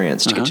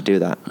experience to get to do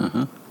that.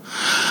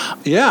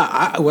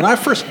 Yeah, when I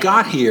first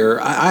got here,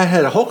 I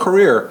had a whole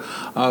career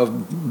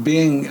of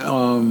being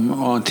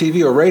on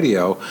TV or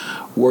radio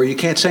where you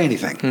can't say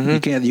anything.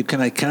 You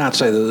cannot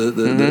say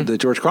the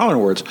George Carlin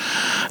words.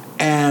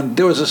 And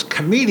there was this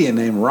comedian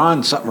named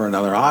Ron something or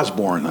another,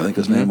 Osborne, I think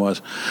his name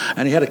was,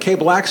 and he had a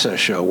cable access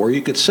show where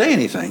you could say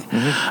anything.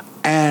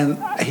 And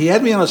he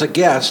had me on as a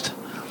guest,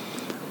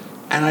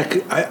 and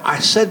I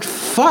said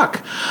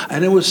fuck,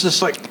 and it was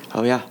just like,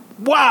 Oh, yeah.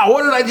 wow,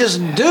 what did I just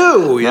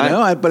do? You Right.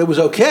 know, but it was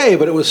okay.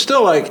 But it was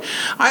still like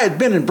I had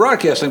been in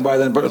broadcasting by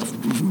then, but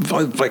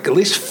like at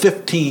least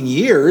 15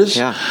 years.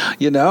 Yeah.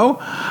 You know,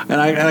 and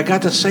I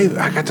got to say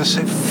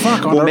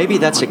fuck. Well, maybe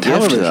that's a gift,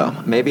 television. though.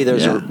 Maybe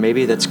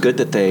maybe that's good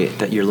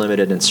that you're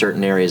limited in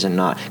certain areas and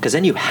not, because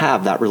then you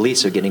have that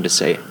release of getting to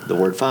say the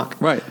word fuck.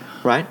 Right.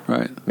 Right.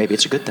 Right. Maybe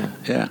it's a good thing.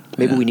 Yeah.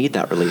 Maybe yeah. we need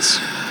that release.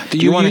 Do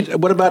you want?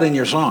 What about in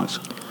your songs?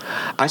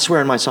 I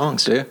swear in my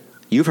songs. Do you?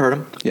 You've heard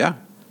them. Yeah.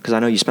 Because I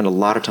know you spend a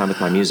lot of time with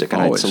my music,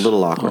 and it's a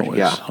little awkward. Always,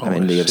 yeah, I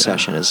mean, the always,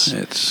 obsession yeah. is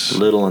It's a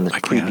little on the I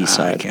creepy can't-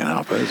 side. I can't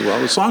help it as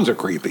well. The songs are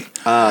creepy.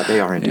 They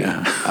are indeed.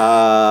 Yeah.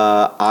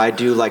 I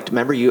do like.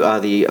 Remember you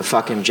the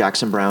fucking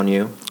Jackson Brown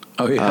you.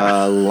 Oh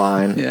yeah.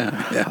 Line.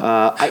 Yeah.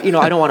 Yeah.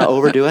 I don't want to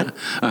overdo it,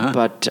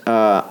 but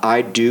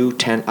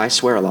I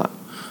swear a lot,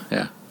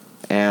 Yeah.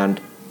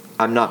 and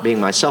I'm not being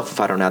myself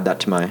if I don't add that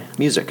to my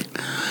music.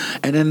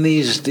 And then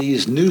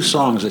these new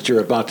songs that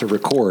you're about to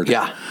record.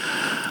 Yeah.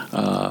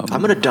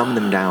 I'm going to dumb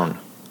them down.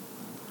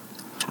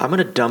 I'm going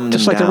to dumb them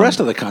Just like down. the rest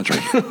of the country.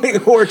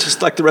 Or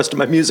just like the rest of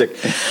my music.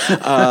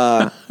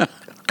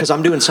 Because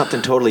I'm doing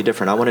something totally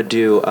different. I want to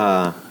do...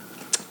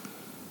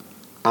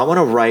 I want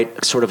to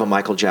write sort of a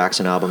Michael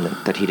Jackson album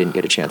that he didn't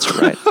get a chance to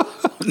write.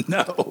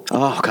 No.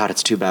 Oh, God,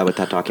 it's too bad with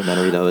that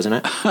documentary, though, isn't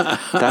it?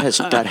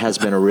 That has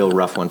been a real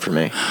rough one for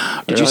me.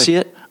 Did you Really? see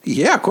it?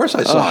 Yeah, of course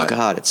I saw Oh, it.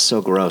 God, it's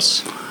so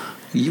gross.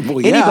 Well,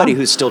 yeah. Anybody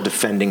who's still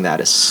defending that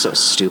is so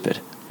stupid.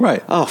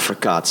 Right. Oh, for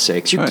God's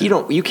sakes. Right.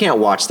 You can't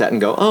watch that and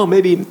go, oh,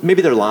 maybe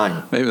they're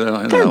lying. Maybe they're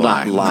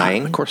not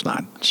lying. No, of course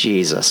not.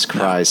 Jesus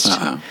Christ.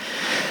 Uh-uh.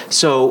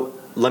 So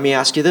let me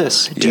ask you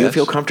this. Do you Yes.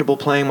 feel comfortable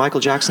playing Michael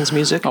Jackson's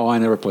music? Oh, I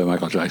never play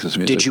Michael Jackson's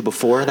music. Did you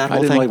before that I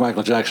whole didn't thing? like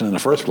Michael Jackson in the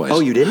first place. Oh,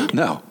 you didn't?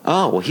 No.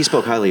 Oh, well, he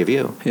spoke highly of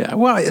you. Yeah.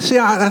 Well, see,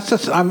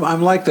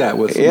 I'm like that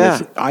with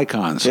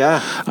icons.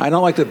 Yeah. I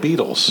don't like the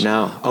Beatles.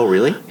 No. Oh,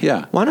 really?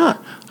 Yeah. Why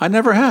not? I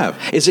never have.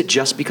 Is it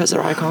just because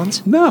they're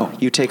icons? No.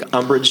 You take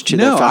umbrage to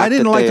the No, fact I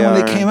didn't that like them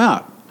when are- they came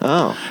out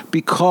Oh.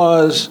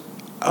 because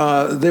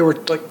they were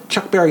like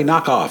Chuck Berry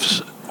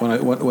knockoffs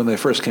when they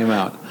first came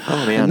out.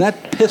 Oh, man. And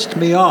that pissed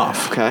me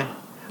off. Okay.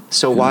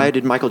 So why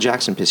did Michael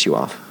Jackson piss you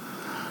off?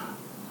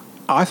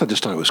 I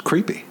just thought it was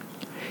creepy.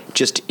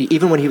 Just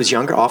even when he was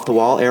younger, off the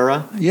wall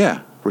era? Yeah.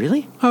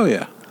 Really? Oh,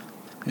 yeah.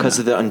 Because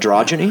of the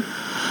androgyny?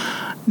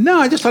 No,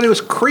 I just thought it was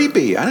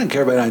creepy. I didn't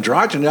care about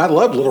androgyny. I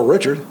loved Little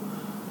Richard.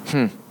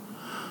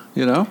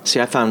 You know? See,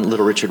 I found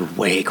Little Richard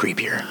way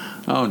creepier.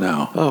 Oh,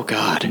 no. Oh,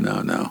 God.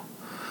 No.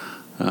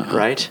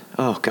 Right?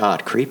 Oh,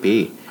 God,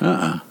 creepy.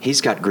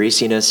 He's got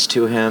greasiness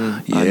to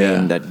him. I Yeah,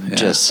 mean, that yeah.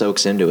 just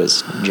soaks into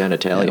his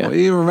genitalia. Yeah, well,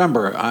 you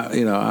remember, I'm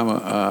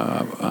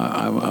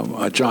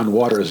a John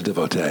Waters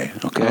devotee.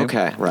 Okay.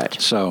 Okay, right.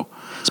 So,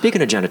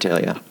 Speaking of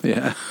genitalia,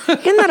 yeah.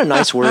 isn't that a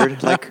nice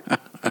word? Like,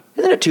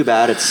 isn't it too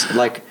bad? It's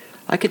like,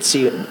 I could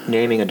see it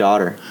naming a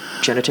daughter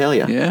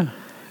genitalia. Yeah.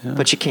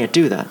 But you can't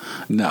do that.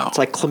 No. It's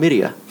like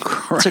chlamydia.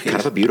 It's a Right. kind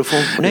of a beautiful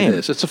name. It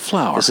is. It's a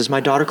flower. This is my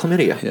daughter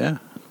chlamydia. Yeah.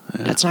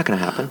 That's not going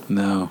to happen.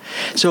 No.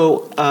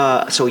 So,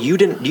 so you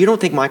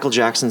don't think Michael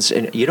Jackson's,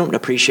 and you don't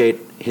appreciate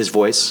his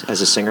voice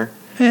as a singer?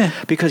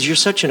 Because you're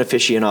such an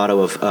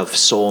aficionado of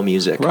soul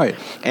music. Right.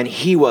 And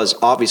he was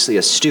obviously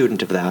a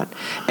student of that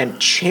and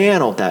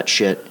channeled that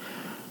shit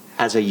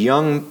as a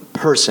young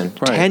person,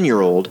 Right.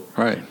 10-year-old.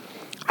 Right.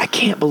 I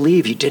can't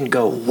believe you didn't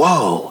go,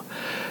 whoa,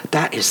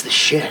 that is the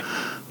shit.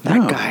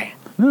 That guy.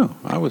 No,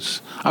 I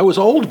was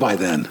old by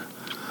then.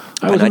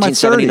 I By was in my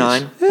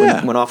 1979, 30s.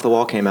 Yeah. when Off the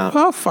Wall came out.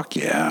 Oh, fuck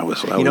yeah. I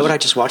was. You know what I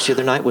just watched the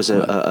other night was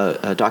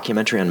a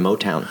documentary on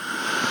Motown.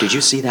 Did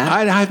you see that?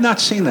 I have not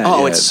seen that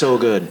Oh, yet. it's so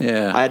good.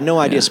 Yeah. I had no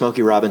idea Yeah.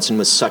 Smokey Robinson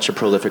was such a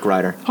prolific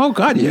writer. Oh,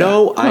 God, yeah.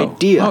 No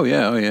idea. Oh,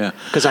 yeah.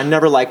 Because I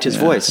never liked his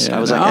voice. Yeah. I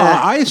was like, No, eh.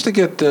 I used to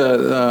get.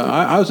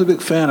 I was a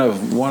big fan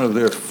of one of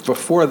their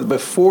before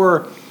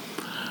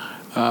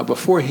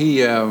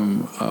he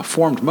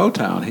formed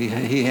Motown.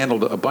 He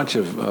handled a bunch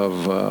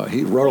of.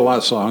 He wrote a lot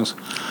of songs.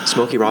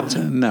 Smokey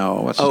Robinson?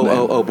 No, what's his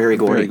name? Berry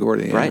Gordy. Berry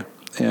Gordy, yeah. Right.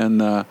 And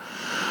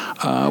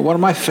one of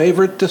my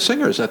favorite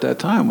singers at that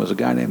time was a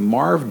guy named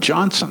Marv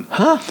Johnson.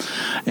 Huh?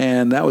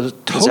 And that was a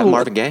total. Is that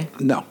Marvin Gaye?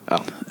 No. Oh.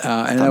 And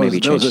Thought that maybe was he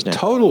a changed his name.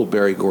 total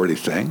Berry Gordy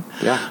thing.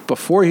 Yeah.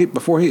 Before he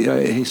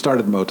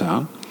started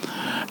Motown,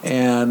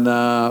 and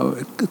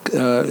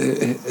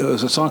it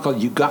was a song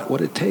called "You Got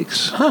What It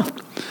Takes." Huh.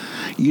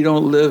 You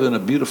don't live in a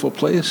beautiful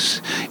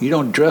place. You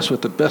don't dress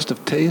with the best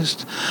of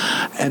taste.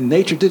 And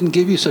nature didn't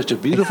give you such a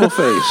beautiful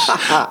face.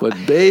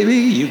 But, baby,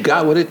 you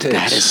got what it takes.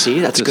 That's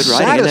to good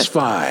writing, isn't it?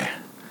 satisfy.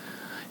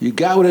 You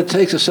got what it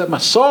takes to set my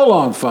soul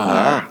on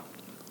fire.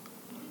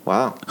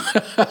 Wow.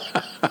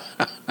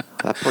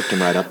 That perked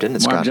him right up, didn't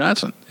it, Marv Scott?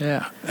 Johnson,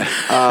 yeah.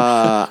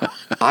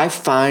 I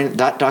find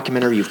that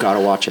documentary, you've got to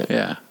watch it.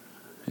 Yeah.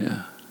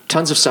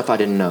 Tons of stuff I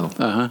didn't know.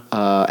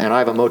 And I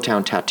have a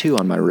Motown tattoo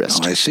on my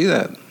wrist. Oh, I see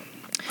that.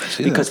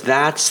 Because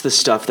that's the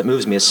stuff that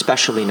moves me,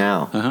 especially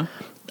now.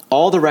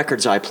 All the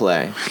records I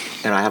play,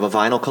 and I have a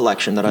vinyl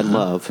collection that I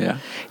love, Yeah.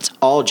 it's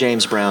all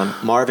James Brown,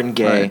 Marvin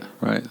Gaye,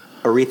 Right.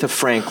 Aretha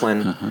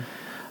Franklin,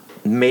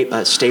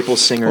 staple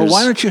singers. Well,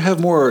 why don't you have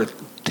more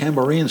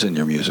tambourines in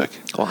your music?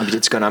 Well, I'm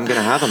going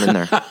to have them in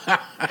there.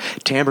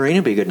 Tambourine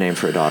would be a good name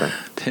for a daughter,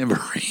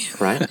 Tambourine.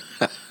 right?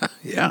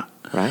 Yeah.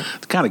 Right?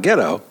 It's kind of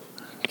ghetto.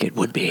 It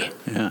would be.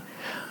 Yeah.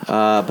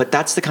 But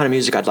that's the kind of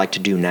music I'd like to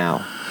do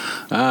now.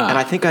 And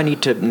I think I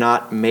need to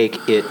not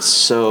make it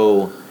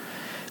so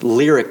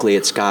lyrically,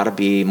 it's got to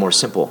be more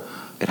simple.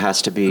 It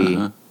has to be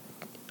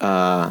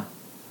of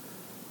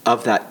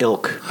that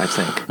ilk, I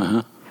think.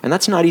 And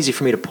that's not easy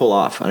for me to pull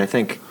off. And I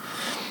think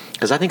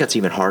that's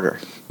even harder.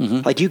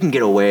 Like you can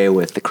get away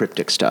with the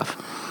cryptic stuff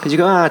because you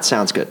go, it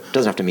sounds good. It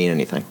doesn't have to mean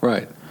anything.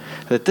 Right.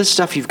 But this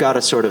stuff, you've got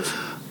to sort of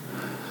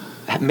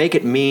make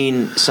it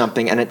mean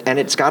something, and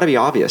it's got to be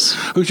obvious.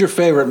 Who's your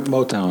favorite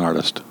Motown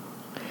artist?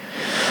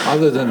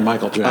 Other than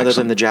Michael Jackson. Other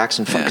than the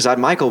Jackson, because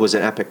Michael was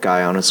an epic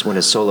guy when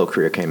his solo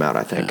career came out,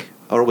 I think.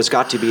 Or was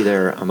Got to Be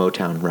There a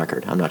Motown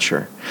record? I'm not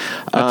sure.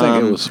 I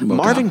think it was Motown.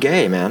 Marvin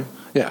Gaye, man.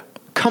 Yeah.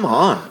 Come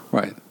on.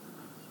 Right.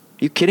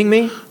 You kidding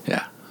me?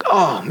 Yeah.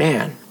 Oh,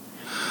 man.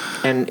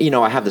 And,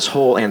 I have this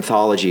whole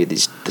anthology,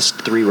 these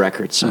 3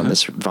 records on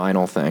this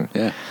vinyl thing.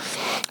 Yeah.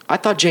 I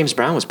thought James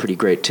Brown was pretty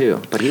great,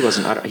 too, but he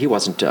wasn't a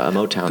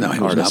Motown artist. No, he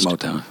was not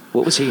Motown.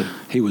 What was he?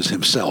 He was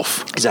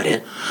himself. Is that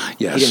it?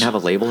 Yes. He didn't have a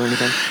label or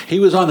anything? He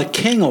was on the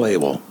King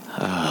label,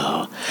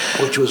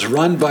 which was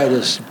run by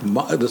this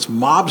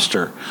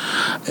mobster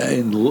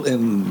in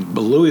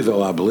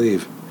Louisville, I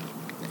believe,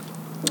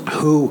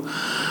 who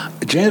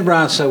James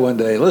Brown said one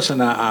day,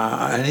 listen,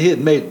 and he had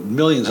made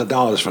millions of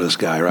dollars for this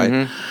guy,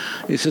 right?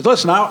 He said,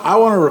 listen, I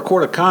want to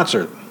record a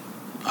concert.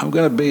 I'm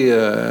going to be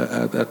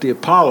at the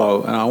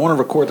Apollo, and I want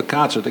to record the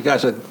concert. The guy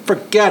said,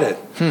 forget it.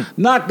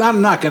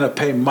 I'm not going to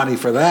pay money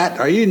for that.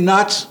 Are you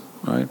nuts?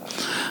 Right?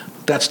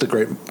 That's the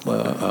great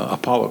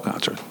Apollo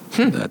concert.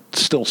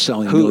 That's still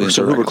selling millions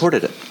of Who records.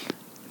 recorded it?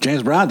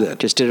 James Brown did.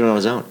 Just did it on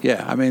his own.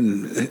 Yeah, I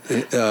mean,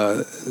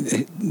 the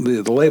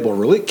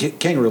label,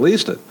 King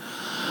released it.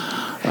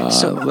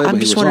 So I'm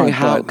just wondering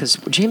how, because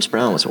James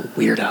Brown was a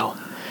weirdo.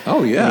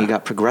 Oh, yeah. And he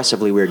got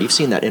progressively weird. You've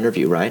seen that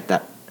interview, right?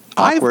 That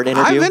awkward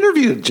interview? I've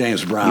interviewed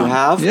James Brown. You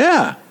have?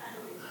 Yeah.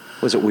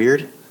 Was it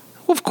weird?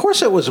 Well, of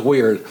course it was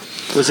weird.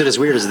 Was it as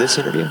weird as this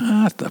interview?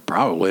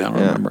 Probably, I don't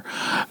remember.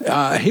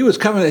 He was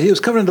coming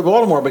into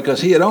Baltimore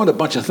because he had owned a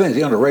bunch of things.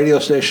 He owned a radio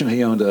station.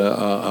 He owned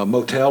a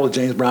motel, a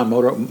James Brown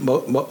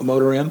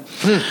Motor Inn,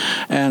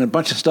 and a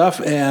bunch of stuff,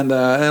 and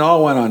it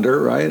all went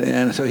under, right?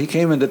 And so he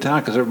came into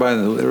town because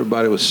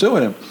everybody was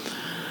suing him.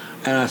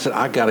 And I said,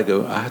 I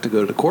have to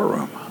go to the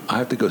courtroom. I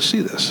have to go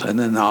see this, and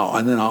then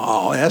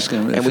I'll ask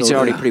him. And was he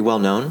already pretty well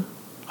known?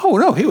 Oh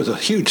no, he was a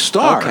huge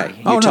star. Okay,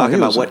 you're talking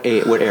about what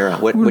era?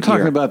 What we were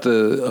talking year? about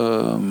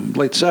the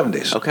late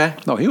 70s. Okay.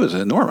 No, he was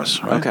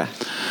enormous. Right? Okay.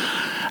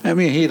 I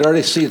mean, he'd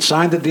already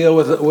signed the deal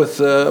with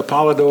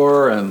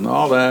Apollodor and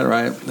all that,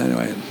 right?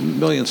 Anyway,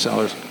 million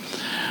sellers.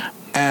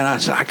 And I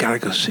said, I got to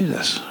go see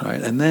this,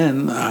 right? And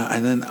then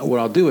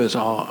what I'll do is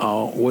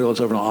I'll wait till it's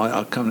over and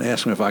I'll come and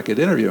ask him if I could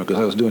interview him because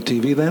I was doing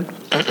TV then.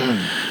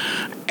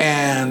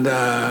 And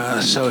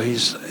so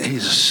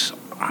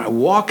I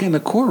walk in the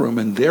courtroom,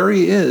 and there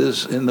he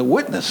is in the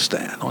witness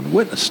stand, on the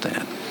witness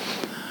stand.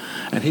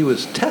 And he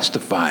was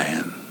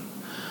testifying.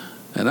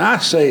 And I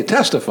say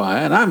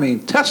testifying, I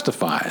mean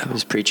testifying. He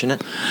was preaching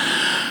it.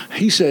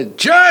 He said,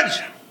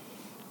 "Judge,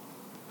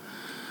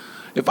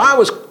 if I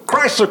was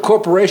Chrysler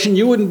Corporation,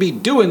 you wouldn't be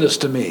doing this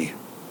to me."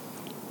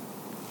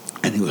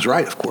 And he was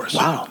right, of course.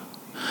 Wow.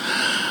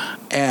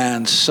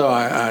 And so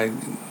I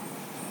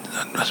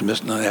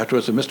afterwards,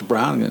 I said, "Mr.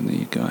 Brown,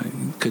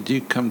 could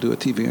you come do a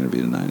TV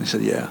interview tonight?" And he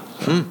said, "Yeah."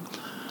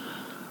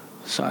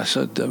 So I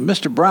said,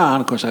 "Mr.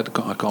 Brown," of course I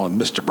call him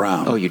Mr.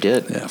 Brown. Oh, you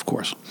did? Yeah, of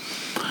course.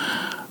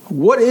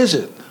 "What is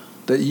it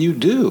that you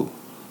do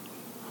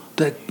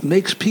that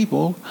makes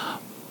people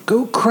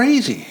go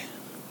crazy?"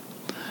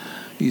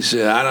 He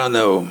said, "I don't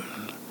know.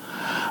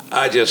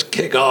 I just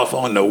kick off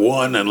on the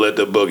one and let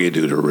the boogie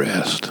do the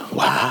rest."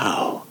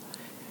 Wow.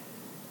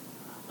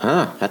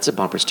 Huh, that's a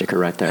bumper sticker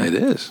right there. It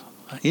is.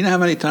 You know how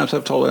many times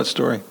I've told that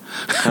story?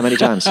 How many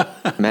times?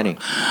 Many.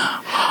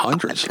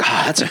 Hundreds.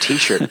 God, that's a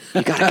T-shirt.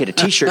 You got to get a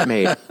T-shirt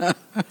made.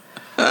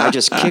 I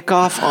just kick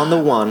off on the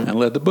one and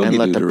let the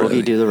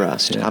boogie do the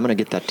rest. Yeah. I'm going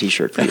to get that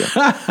T-shirt for you.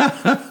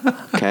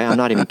 Okay, I'm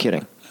not even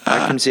kidding.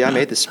 I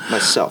made this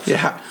myself.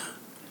 Yeah.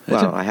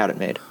 Well, I had it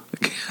made.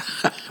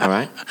 All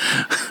right?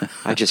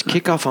 I just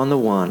kick off on the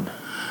one.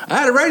 I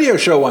had a radio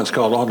show once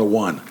called On the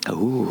One.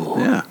 Ooh.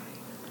 Yeah.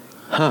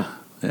 Huh.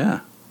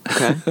 Yeah.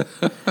 Okay.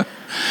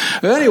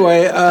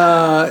 Anyway,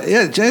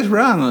 James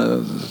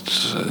Brown,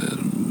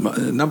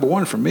 number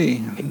one for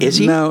me. Is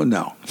he?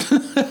 No.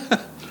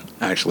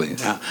 Actually.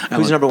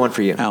 Who's number one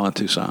for you? Alan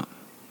Toussaint.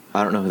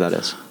 I don't know who that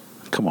is.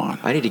 Come on.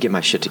 I need to get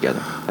my shit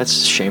together. That's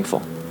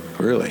shameful.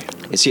 Really?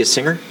 Is he a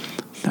singer?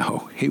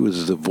 No, he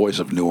was the voice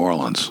of New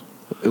Orleans.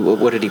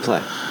 What did he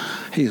play?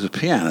 He's a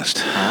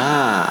pianist.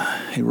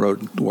 He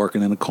wrote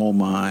 "Working in a Coal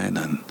Mine,"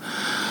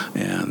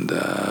 and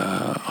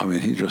I mean,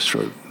 he just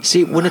wrote.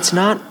 See, when it's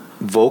not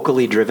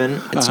vocally driven,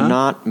 it's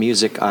not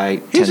music.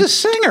 He's a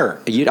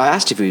singer. I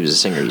asked if he was a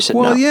singer. You said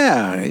no. Well,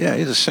 yeah,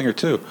 he's a singer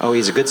too. Oh,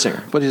 he's a good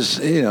singer. But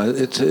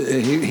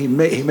he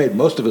made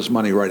most of his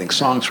money writing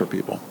songs for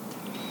people.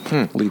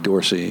 Lee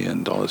Dorsey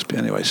and all this.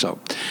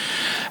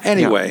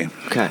 Anyway,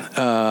 yeah. Okay.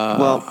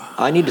 Well,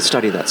 I need to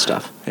study that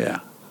stuff. Yeah.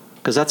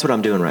 Because that's what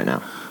I'm doing right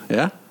now.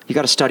 Yeah. You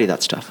got to study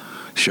that stuff.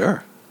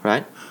 Sure.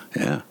 Right.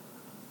 Yeah.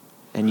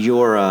 And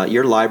your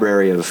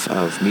library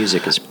of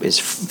music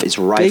is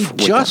rife.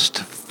 They just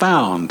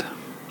found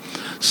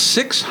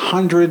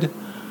 600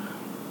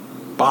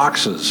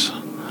 boxes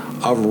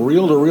of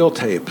reel-to-reel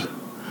tape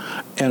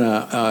in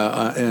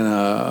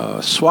a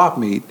swap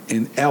meet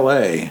in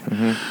L.A.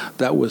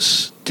 That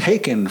was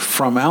taken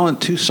from Alan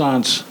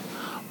Toussaint's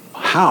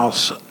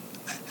house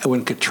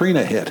when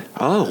Katrina hit.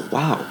 Oh,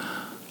 wow.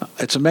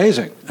 It's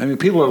amazing. I mean,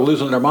 people are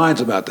losing their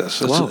minds about this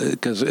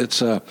because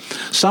it's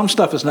some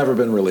stuff has never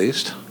been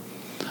released,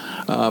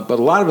 but a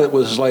lot of it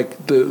was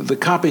like the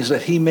copies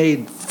that he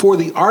made for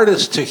the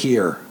artist to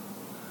hear.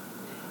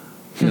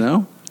 You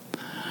know.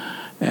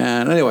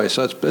 And anyway,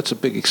 so it's a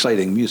big,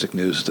 exciting music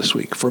news this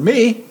week for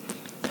me.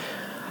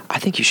 I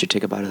think you should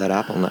take a bite of that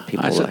apple and let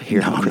people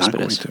hear how crisp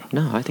it is.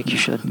 No, I think you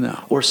should. No.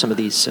 Or some of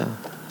these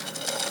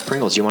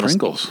Pringles.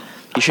 Pringles.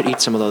 You should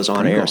eat some of those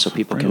on air so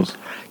people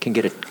can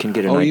get an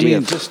idea. Oh, you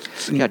mean just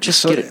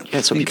so, get it. Yeah,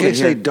 so in people case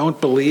can hear they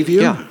don't believe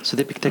you? Yeah, so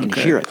they can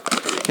hear it.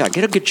 Yeah,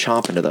 get a good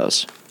chomp into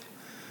those.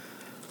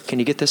 Can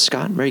you get this,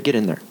 Scott? Mary, get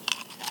in there.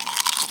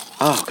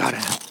 Oh, God.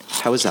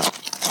 How is that?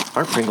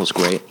 Aren't Pringles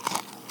great?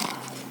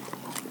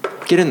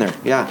 Get in there.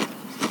 Yeah.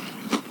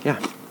 Yeah.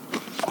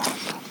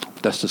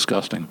 That's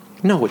disgusting.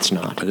 No, it's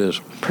not. It is.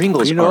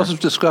 Pringles You know what else is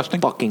disgusting?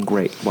 Fucking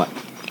great. What?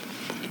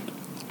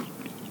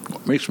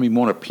 Makes me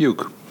want to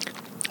puke.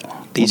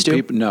 These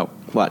two? No.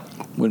 What?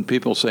 When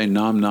people say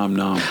nom, nom,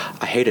 nom.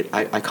 I hate it.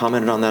 I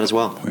commented on that as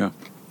well. Yeah.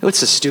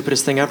 It's the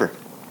stupidest thing ever.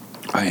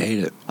 I hate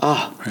it.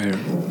 Oh. I hate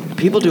it.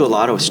 People do a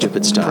lot of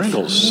stupid stuff.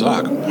 Pringles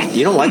suck.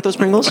 You don't like those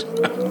Pringles?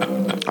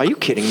 Are you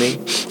kidding me?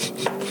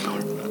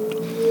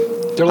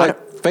 They're like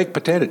fake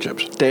potato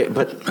chips.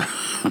 But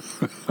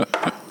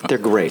they're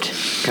great.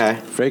 Okay?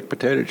 Fake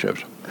potato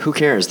chips. Who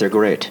cares? They're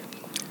great.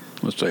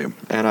 Let's see.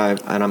 And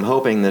I'm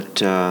hoping that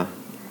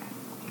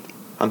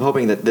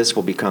this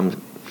will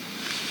become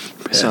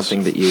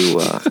something that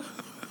you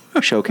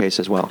showcase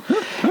as well.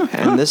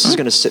 And this is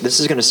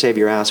gonna save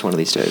your ass one of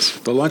these days.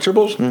 The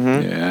Lunchables?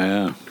 Mm-hmm.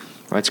 Yeah.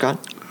 Right, Scott?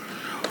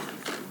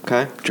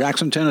 Okay.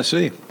 Jackson,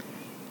 Tennessee.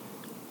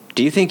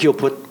 Do you think you'll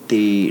put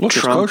the Look,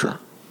 it's Trump? kosher.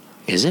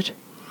 Is it?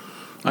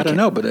 I don't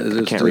know, but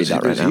it's can't read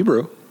that right now.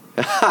 Hebrew.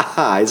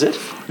 Is it?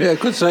 Yeah, it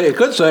could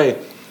say,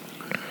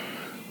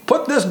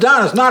 put this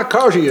down. It's not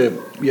kosher,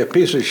 you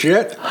piece of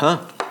shit.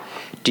 Huh?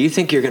 Do you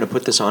think you're going to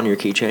put this on your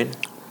keychain?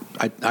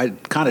 I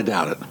kind of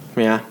doubt it.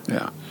 Yeah.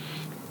 Yeah.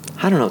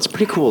 I don't know. It's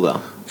pretty cool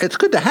though. It's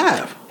good to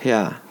have.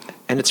 Yeah,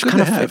 and it's good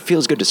kind of to have. it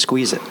feels good to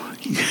squeeze it.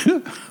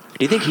 Do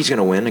you think he's going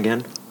to win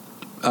again?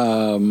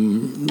 I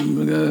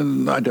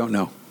don't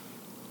know.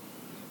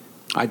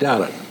 I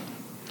doubt it.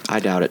 I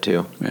doubt it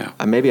too. Yeah.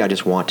 Maybe I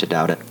just want to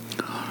doubt it.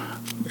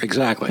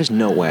 Exactly. There's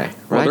no way,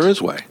 right? Well, there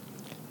is way.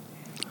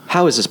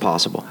 How is this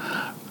possible?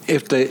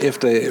 If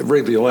they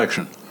rig the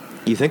election.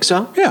 You think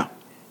so? Yeah.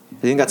 You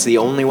think that's the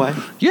only way?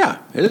 Yeah,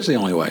 it is the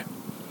only way.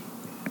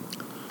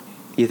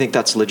 You think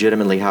that's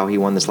legitimately how he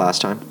won this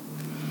last time?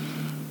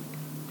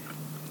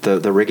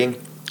 The rigging?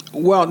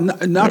 Well,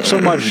 not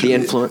so much the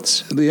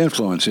influence. The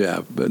influence,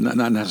 yeah, but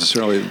not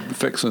necessarily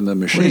fixing the What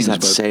machines. does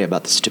that say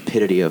about the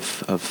stupidity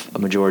of a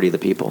majority of the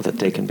people, that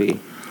they can be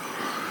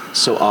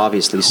so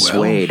obviously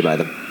swayed by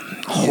the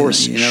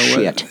horse shit?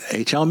 What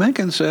H.L.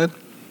 Mencken said,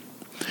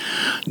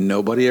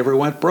 nobody ever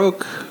went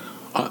broke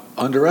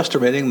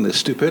underestimating the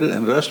stupidity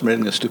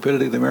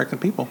of the American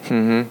people.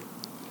 Mm-hmm.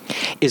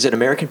 Is it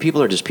American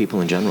people or just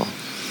people in general?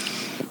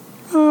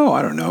 Oh,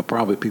 I don't know.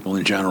 Probably people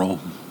in general.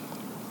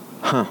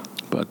 Huh.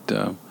 But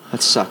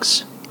that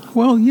sucks.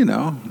 Well,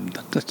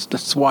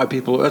 that's why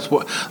people. That's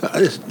what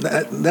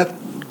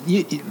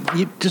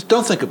you just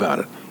don't think about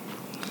it.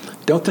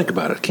 Don't think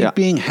about it. Keep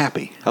being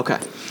happy. Okay.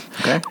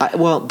 Okay.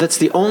 Well, that's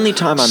the only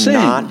time I'm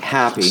not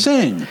happy.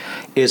 Sing.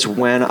 Is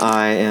when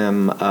I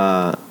am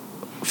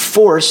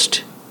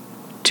forced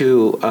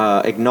to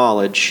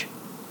acknowledge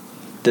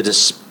the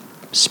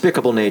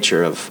despicable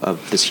nature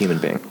of this human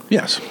being.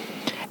 Yes.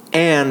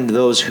 And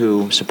those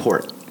who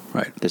support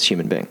this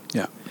human being.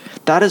 Yeah.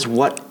 That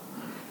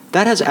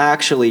has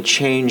actually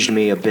changed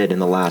me a bit in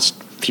the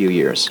last few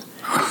years.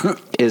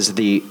 is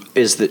the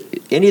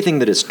anything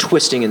that is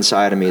twisting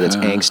inside of me that's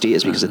angsty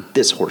is because of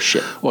this horse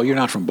shit. Well, you're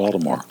not from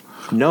Baltimore.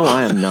 No,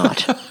 I am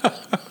not.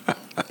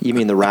 You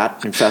mean the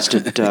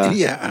rat-infested?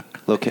 Yeah.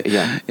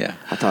 Yeah.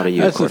 I thought of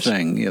you. That's of course. the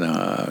thing,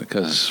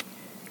 because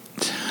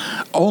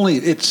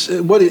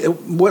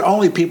what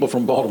only people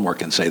from Baltimore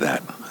can say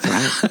that.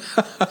 Right?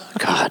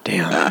 God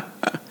damn.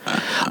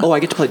 Oh, I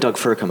get to play Doug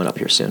Fir coming up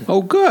here soon.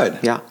 Oh, good.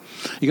 Yeah.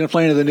 You going to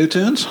play any of the new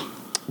tunes?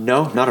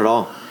 No, not at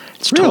all.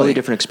 It's a Really? totally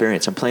different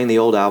experience. I'm playing the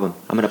old album.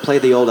 I'm going to play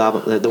the old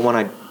album, the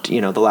one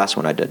the last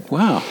one I did.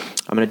 Wow.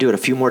 I'm going to do it a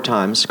few more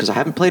times because I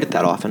haven't played it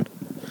that often.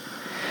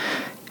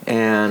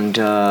 And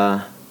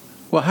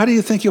well, how do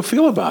you think you'll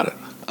feel about it?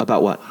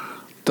 About what?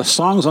 The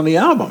songs on the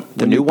album.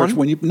 The new one?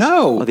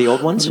 No. Oh, the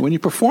old ones? When you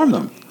perform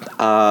them.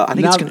 I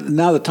think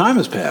now the time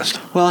has passed.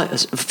 Well,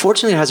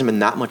 fortunately, it hasn't been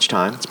that much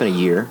time. It's been a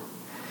year.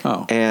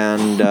 Oh.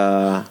 And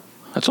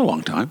that's a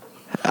long time.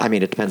 I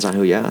mean, it depends on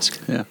who you ask.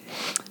 Yeah.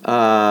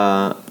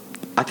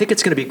 I think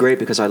it's going to be great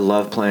because I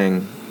love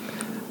playing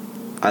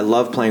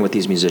with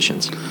these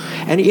musicians.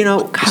 And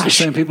gosh, it's the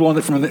same people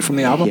from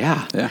the album?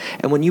 Yeah. Yeah.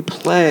 And when you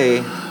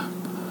play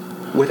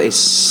with it's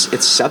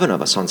 7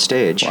 of us on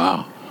stage.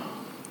 Wow.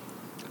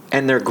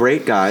 And they're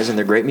great guys and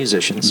they're great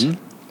musicians.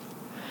 Mm-hmm.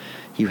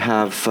 You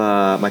have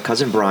my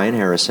cousin Brian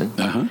Harrison.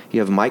 Uh-huh. You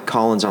have Mike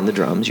Collins on the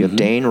drums. You have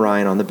Dane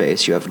Ryan on the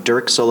bass. You have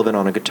Dirk Sullivan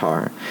on a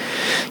guitar.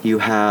 You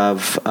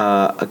have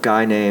a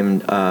guy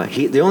named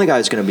the only guy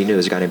who's going to be new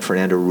is a guy named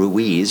Fernando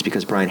Ruiz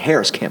because Brian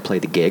Harris can't play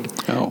the gig.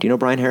 Oh. Do you know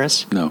Brian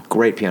Harris? No.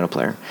 Great piano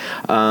player.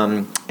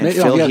 And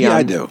Phil Hyun,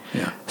 I do.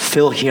 Yeah.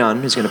 Phil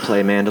Hyun is going to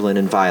play mandolin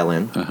and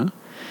violin. Uh-huh.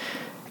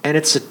 And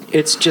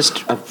it's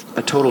just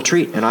a total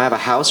treat. And I have a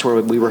house where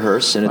we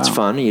rehearse, and it's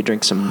fun. And you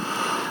drink some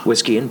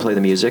whiskey and play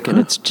the music, and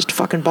it's just a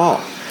fucking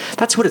ball.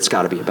 That's what it's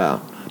got to be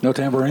about. No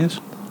tambourines?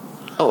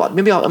 Oh,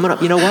 maybe I'm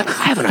gonna. You know what?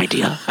 I have an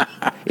idea.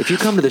 If you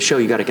come to the show,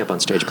 you got to get up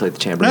on stage and play the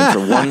tambourine for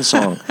one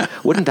song.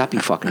 Wouldn't that be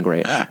fucking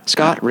great,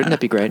 Scott? Wouldn't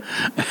that be great?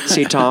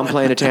 See Tom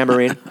playing a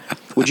tambourine.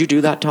 Would you do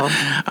that, Tom?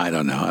 I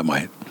don't know. I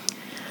might.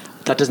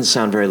 That doesn't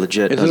sound very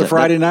legit. Is it a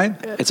Friday night?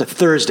 It's a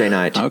Thursday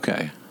night.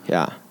 Okay.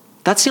 Yeah,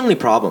 that's the only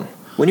problem.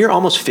 When you're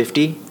almost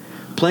 50,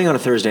 playing on a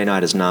Thursday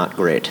night is not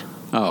great.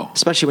 Oh.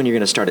 Especially when you're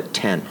going to start at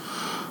 10.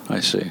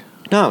 I see.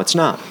 No, it's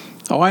not.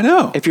 Oh, I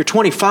know. If you're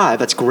 25,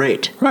 that's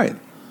great. Right.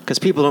 Because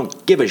people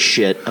don't give a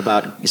shit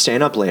about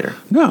staying up later.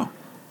 No.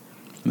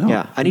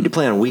 Yeah, I need to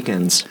play on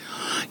weekends.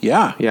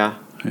 Yeah. Yeah.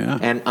 Yeah.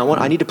 And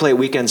I need to play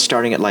weekends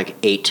starting at like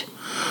 8.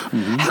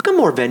 Mm-hmm. How come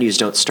more venues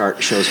don't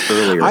start shows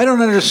earlier? I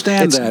don't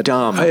understand that. It's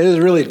dumb. It is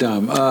really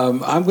dumb.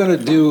 I am going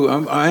to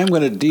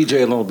DJ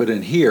a little bit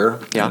in here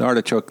at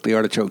the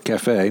Artichoke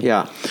Cafe.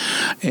 Yeah.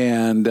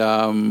 And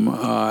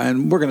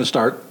we're going to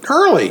start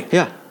early.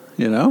 Yeah.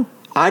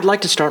 I'd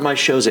like to start my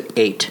shows at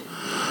 8.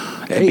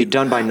 And be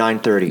done by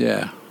 9:30.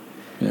 Yeah.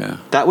 Yeah.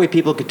 That way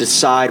people could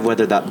decide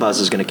whether that buzz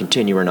is going to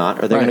continue or not,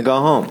 or they're going to go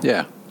home.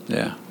 Yeah.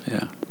 Yeah.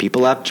 Yeah.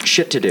 People have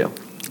shit to do.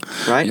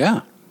 Right?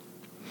 Yeah.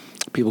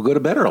 People go to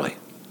bed early.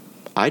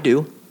 I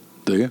do.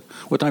 Do you?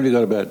 What time do you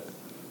go to bed?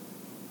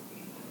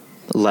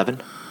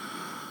 11.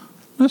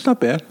 That's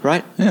not bad.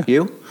 Right? Yeah.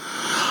 You?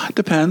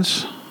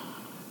 Depends.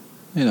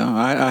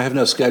 I have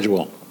no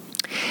schedule.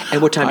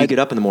 And what time do you get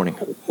up in the morning?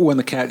 When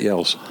the cat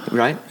yells.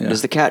 Right? Yeah.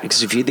 Does the cat,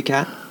 because you feed the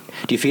cat?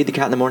 Do you feed the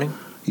cat in the morning?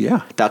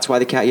 Yeah. That's why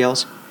the cat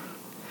yells?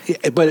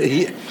 Yeah, but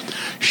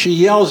she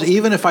yells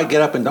even if I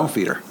get up and don't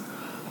feed her.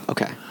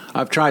 Okay.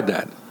 I've tried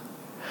that.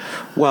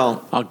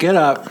 Well, I'll get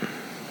up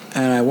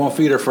and I won't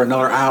feed her for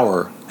another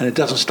hour, and it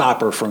doesn't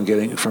stop her from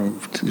getting from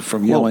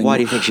yelling. Well, why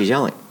do you think she's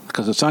yelling?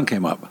 Because the sun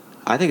came up.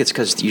 I think it's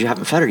because you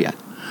haven't fed her yet.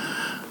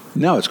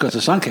 No, it's because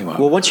the sun came up.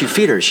 Well, once you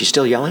feed her, is she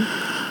still yelling?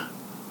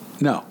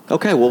 No.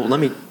 Okay, well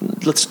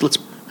let's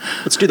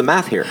do the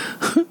math here.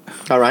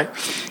 All right,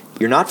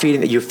 you're not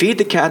feeding. You feed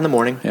the cat in the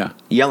morning. Yeah.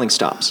 Yelling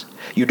stops.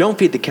 You don't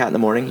feed the cat in the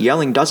morning.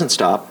 Yelling doesn't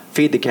stop.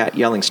 Feed the cat.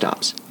 Yelling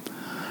stops.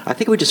 I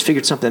think we just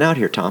figured something out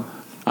here, Tom.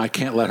 I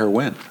can't let her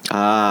win.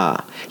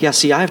 Yeah.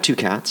 See, I have 2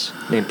 cats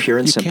named Pure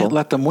and You Simple. can't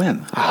let them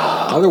win.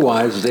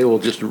 Otherwise, they will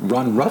just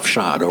run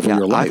roughshod over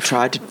your life. I've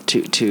tried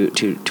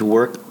to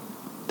work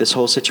this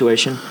whole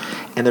situation,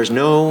 and there's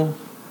no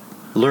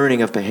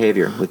learning of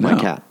behavior with my No.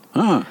 cat.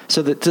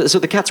 So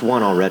the cat's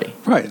won already,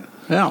 right.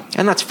 Yeah.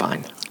 and that's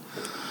fine.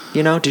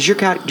 You know, do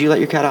you let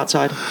your cat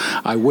outside?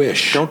 I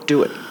wish. Don't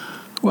do it.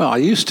 Well, I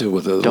used to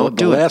with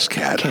the last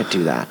cat. Can't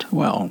do that.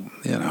 Well,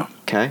 you know.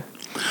 Okay.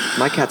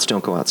 My cats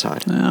don't go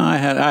outside. No, I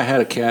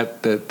had a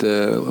cat that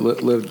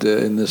lived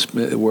in this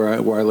where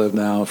I live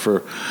now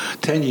for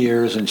 10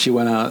 years, and she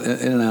went out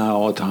in and out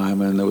all the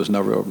time, and there was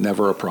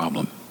never a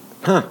problem.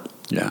 Huh.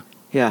 Yeah.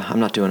 Yeah, I'm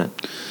not doing it.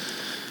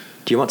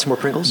 Do you want some more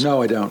Pringles?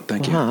 No, I don't.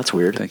 Thank you. Huh, that's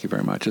weird. Thank you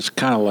very much. It's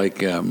kind of like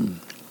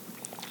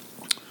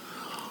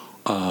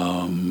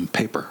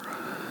paper.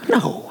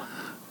 No.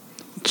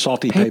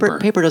 Salty paper.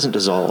 Paper doesn't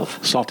dissolve.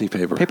 Salty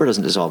paper. Paper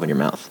doesn't dissolve in your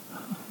mouth.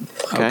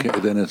 Okay.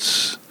 Then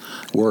it's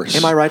worse.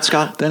 Am I right,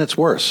 Scott? Then it's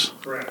worse.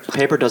 Correct.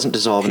 Paper doesn't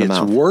dissolve in the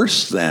mouth. It's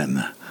worse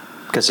then.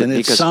 Then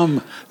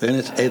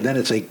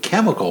it's a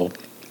chemical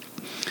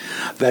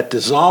that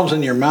dissolves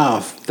in your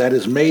mouth that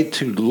is made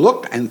to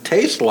look and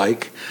taste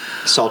like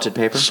Salted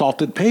paper?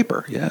 salted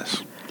paper.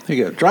 Yes. There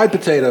you go. Dried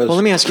potatoes. Well,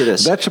 let me ask you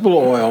this. Vegetable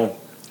oil,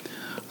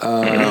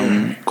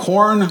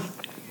 corn,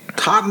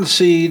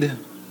 cottonseed.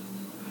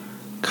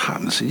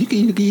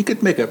 You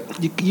could make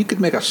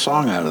a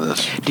song out of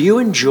this. Do you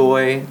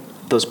enjoy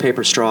those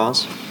paper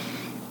straws?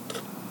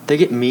 They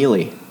get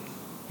mealy.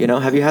 You know,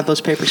 have you had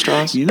those paper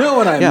straws? You know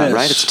what I miss? Yeah,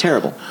 right? It's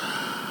terrible.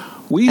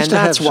 We used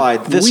And that's why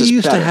this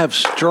is to better. have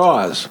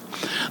straws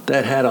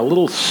that had a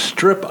little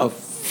strip of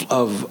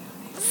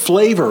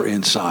flavor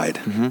inside.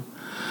 Mm-hmm.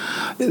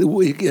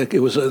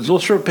 It was a little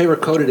strip of paper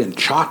coated in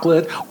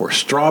chocolate or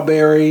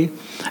strawberry,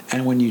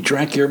 and when you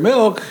drank your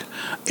milk,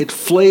 it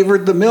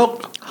flavored the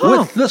milk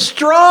with the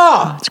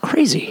straw. It's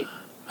crazy.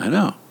 I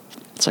know.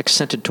 It's like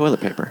scented toilet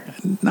paper.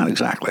 Not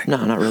exactly.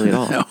 No, not really at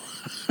all. No.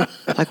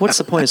 Like, what's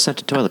the point of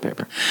scented toilet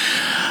paper?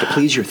 To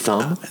please your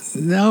thumb?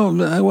 No,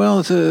 well,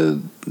 it's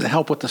to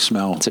help with the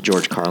smell. It's a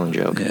George Carlin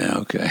joke. Yeah,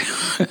 okay.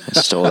 I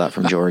stole that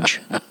from George.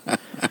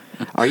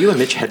 Are you a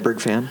Mitch Hedberg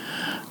fan?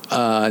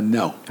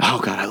 No. Oh,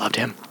 God, I loved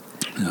him.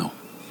 No.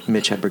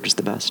 Mitch Hedberg is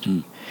the best.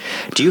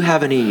 Do you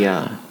have any,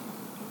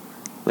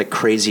 like,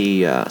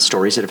 crazy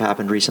stories that have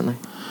happened recently?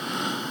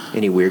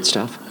 Any weird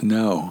stuff?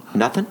 No.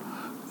 Nothing?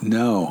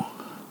 No.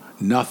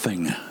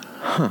 Nothing.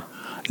 Huh.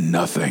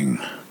 Nothing.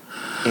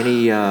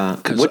 Any,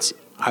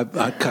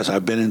 Because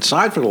I've been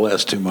inside for the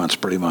last 2 months,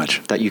 pretty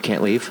much. that you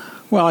can't leave?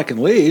 Well, I can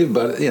leave,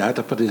 but I have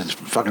to put these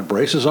fucking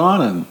braces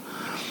on, and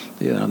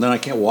then I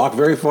can't walk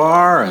very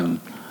far, and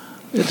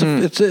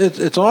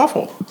it's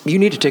awful. You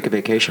need to take a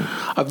vacation.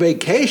 A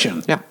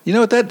vacation. Yeah. You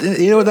know what that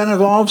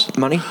involves?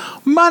 Money?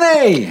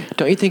 Money.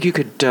 Don't you think you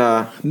could,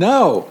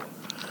 No.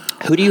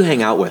 who do you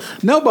hang out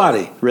with?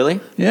 Nobody. Really?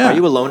 Yeah. Are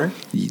you a loner?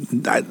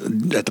 At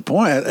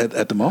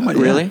the moment.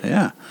 Really?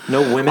 Yeah.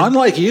 No women?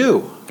 Unlike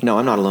you. No,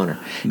 I'm not a loner.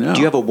 No. Do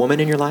you have a woman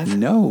in your life?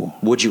 No.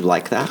 Would you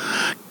like that?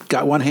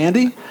 Got one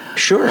handy?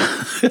 Sure.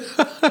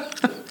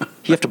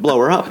 You have to blow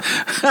her up.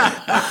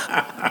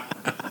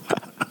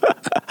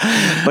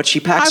 But she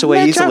packs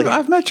away easily.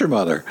 I've met your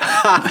mother.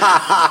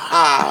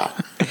 Have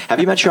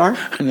you met Char?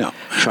 No.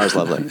 Char's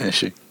lovely. Is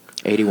she?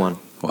 81.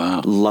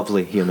 Wow.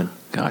 Lovely human.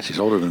 God, she's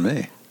older than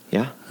me.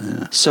 Yeah?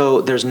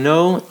 So there's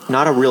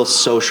not a real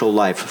social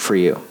life for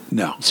you.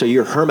 No. So are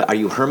you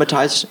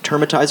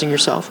hermitizing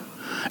yourself?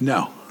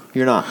 No.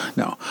 You're not.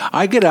 No.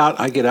 I get out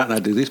and I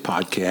do these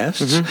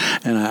podcasts,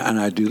 and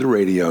I do the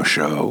radio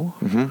show,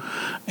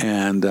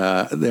 and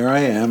there I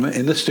am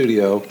in the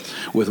studio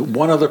with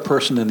one other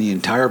person in the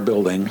entire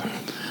building,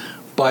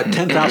 but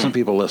 10,000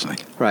 people listening.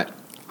 Right.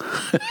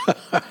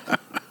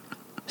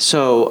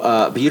 So,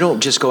 but you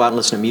don't just go out and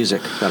listen to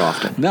music that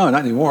often No,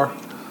 not anymore.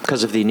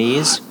 because of the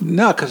knees?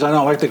 No, because I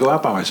don't like to go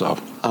out by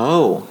myself.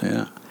 Oh.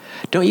 Yeah.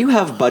 Don't you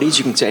have buddies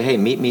you can say, hey,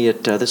 meet me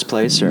at this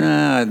place? Or?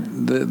 Nah,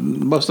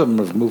 most of them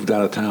have moved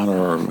out of town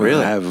or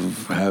Really?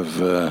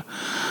 have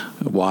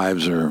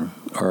wives or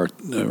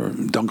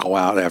don't go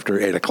out after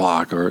 8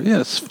 o'clock or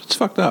it's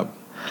fucked up.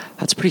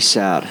 That's pretty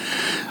sad.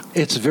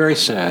 It's very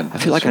sad. I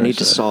feel like I need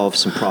to solve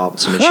some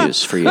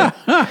issues for you.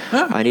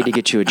 I need to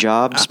get you a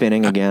job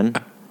spinning again.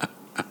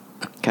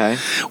 Okay?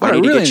 What I I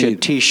need to really get you a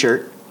need-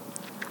 T-shirt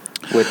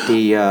with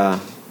the...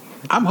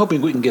 I'm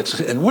hoping we can get,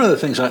 and one of the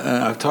things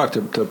I've talked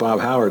to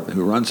Bob Howard,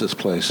 who runs this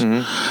place,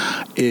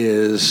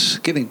 is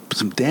getting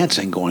some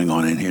dancing going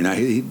on in here. Now,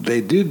 they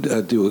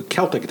do a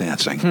Celtic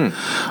dancing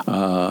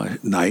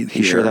night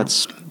here. You sure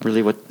that's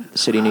really what the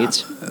city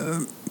needs?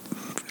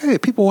 Hey,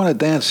 people want to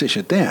dance, they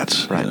should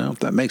dance. Right. If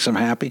that makes them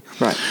happy.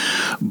 Right.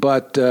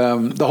 But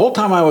the whole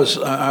time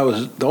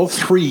the whole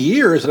 3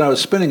 years that I was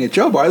spinning at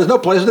Joe Bar, there's no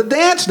place to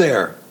dance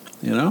there,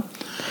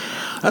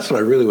 That's what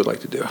I really would like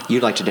to do.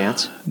 You'd like to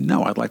dance?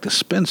 No, I'd like to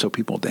spin so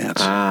people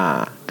dance.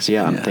 Because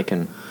I'm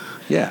thinking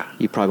Yeah.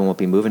 you probably won't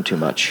be moving too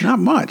much. Not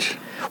much.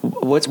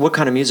 What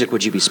kind of music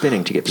would you be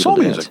spinning to get people Soul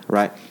to music. dance?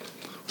 Right.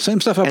 Same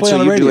stuff I And play so on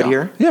the you radio. do it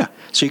here? Yeah.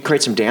 So you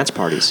create some dance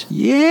parties?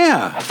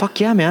 Yeah. Fuck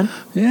yeah, man.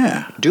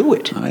 Yeah. Do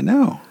it. I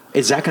know.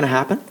 Is that going to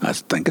happen? I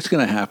think it's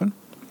going to happen.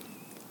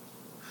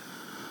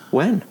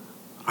 When?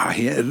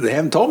 They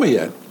haven't told me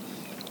yet.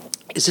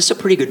 Is this a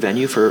pretty good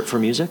venue for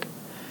music?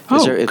 Oh,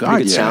 Is there a God,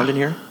 pretty good yeah. sound in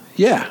here?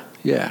 Yeah.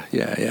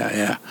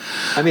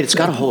 I mean, it's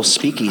got a whole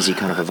speakeasy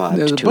kind of a vibe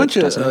There's a to bunch it,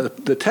 of doesn't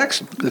it? the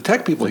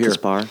tech people Like here. this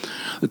bar?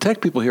 The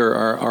tech people here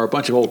are a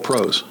bunch of old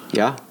pros.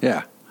 Yeah?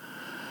 Yeah,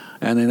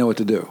 and they know what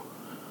to do.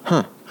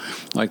 Huh.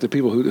 Like the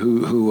people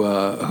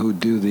who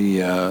do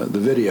the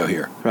video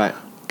here. Right.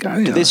 God,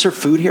 you Do know. they serve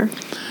food here?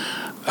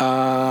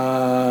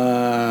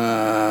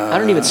 I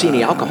don't even see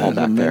any alcohol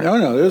back there.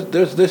 No.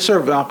 They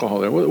serve alcohol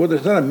there. What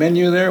is that? A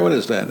menu there? What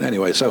is that?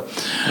 Anyway, so Oh,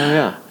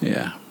 yeah.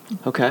 yeah.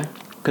 Okay.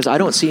 Because I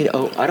don't see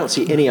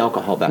any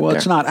alcohol back Well, there.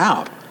 it's not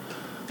out.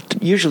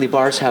 Usually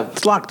bars have.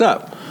 It's locked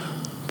up.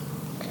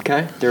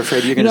 Okay. They're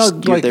afraid you're going to.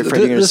 They're afraid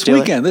you're going to this steal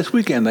weekend. This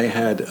weekend they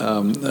had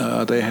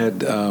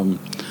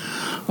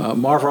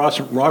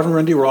Marvin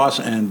Randy Ross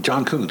and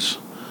John Kuntz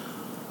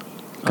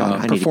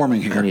God,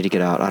 performing here. I need to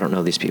get out. I don't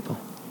know these people.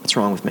 What's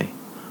wrong with me?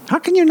 How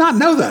can you not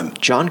know them?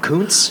 John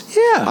Kuntz?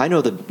 Yeah. I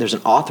know that there's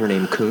an author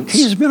named Kuntz.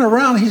 He's been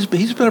around. He's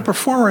been a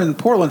performer in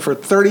Portland for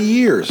 30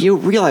 years. You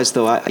realize,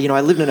 though, I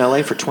lived in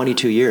L.A. for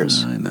 22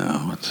 years. I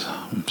know.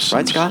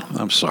 Right, Scott?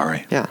 I'm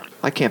sorry. Yeah.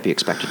 I can't be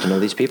expected to know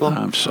these people.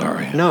 I'm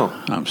sorry. No.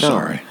 I'm No.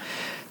 sorry.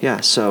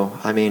 Yeah, so,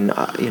 I mean,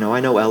 I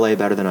know L.A.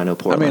 better than I know I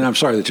Portland. mean, I'm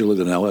sorry that you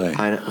lived in L.A.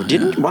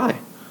 Didn't? Why?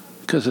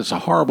 Because it's a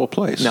horrible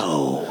place.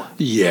 No.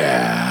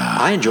 Yeah.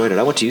 I enjoyed it.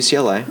 I went to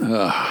UCLA,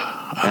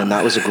 and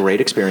that was a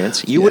great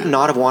experience. You would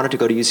not have wanted to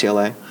go to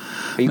UCLA.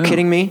 Are you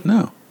kidding me?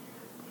 No.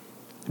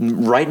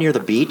 Right near the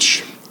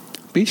beach?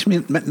 Beach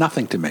meant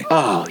nothing to me.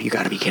 Oh, you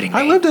got to be kidding me.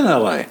 I lived in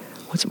L.A.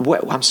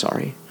 I'm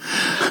sorry.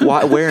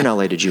 Where in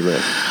L.A. did you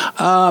live?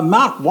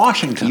 Mount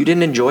Washington. You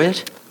didn't enjoy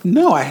it?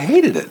 No, I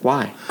hated it.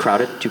 Why?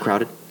 Crowded? Too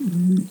crowded?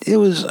 It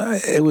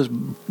was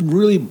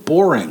really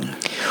boring.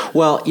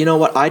 Well, you know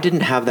what? I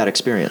didn't have that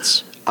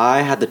experience.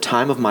 I had the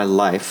time of my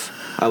life.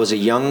 I was a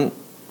young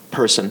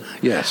person.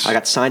 Yes. I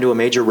got signed to a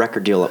major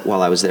record deal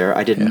while I was there.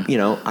 I didn't,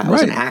 I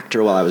was an Right.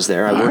 actor while I was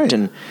there. I worked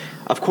in,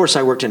 of course,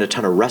 I worked in a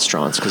ton of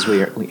restaurants because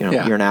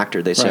you're an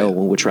actor. They say, Right. oh,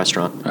 well, which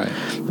restaurant? Right.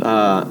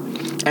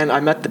 And I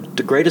met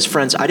the greatest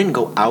friends. I didn't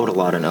go out a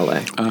lot in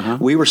L.A.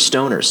 We were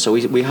stoners, so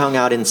we hung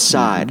out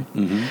inside.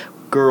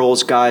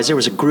 Girls, guys, there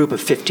was a group of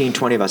 15,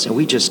 20 of us, and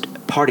we just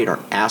partied our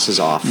asses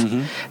off,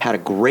 had a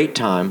great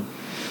time,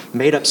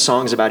 made up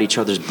songs about each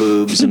other's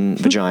boobs and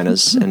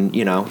vaginas and,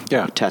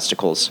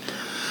 testicles,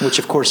 which,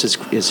 of course,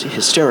 is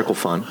hysterical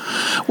fun.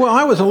 Well,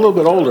 I was a little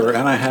bit older,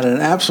 and I had an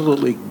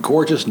absolutely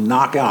gorgeous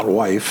knockout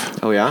wife.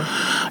 Oh, yeah?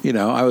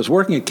 I was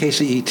working at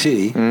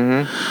KCET,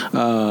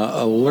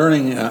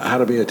 learning how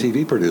to be a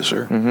TV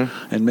producer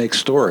and make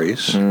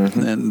stories.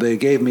 And they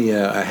gave me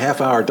a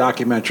half-hour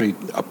documentary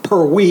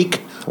per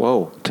week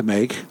Whoa. to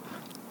make.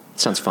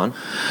 Sounds fun.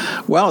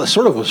 Well, it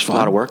sort of was fun. A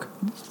lot of work.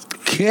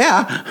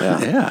 Yeah.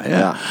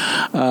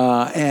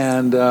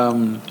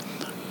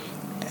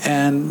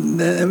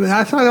 And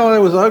I thought it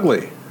was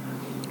ugly.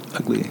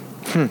 Ugly.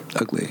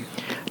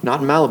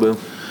 Not in Malibu.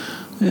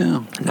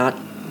 Yeah.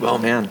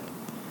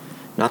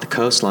 Not the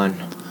coastline.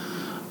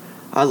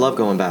 I love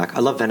going back. I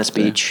love Venice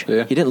Beach.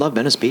 Yeah. You didn't love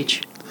Venice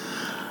Beach?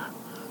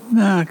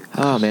 Nah.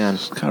 Oh, man.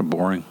 It's kind of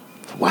boring.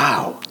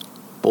 Wow.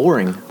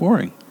 Boring.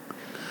 Boring.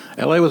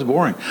 L.A. was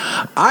boring.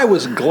 I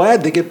was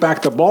glad to get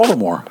back to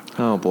Baltimore.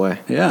 Oh, boy.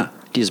 Yeah.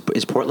 Is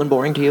Portland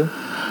boring to you?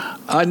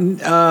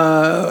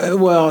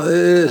 Well, it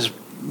is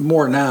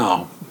more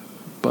now,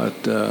 but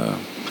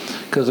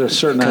because there's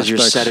certain aspects. Because you're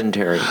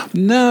sedentary.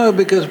 No,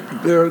 because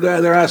there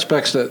are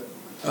aspects that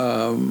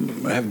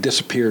have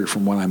disappeared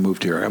from when I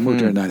moved here. I moved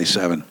here in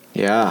 '97.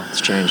 Yeah,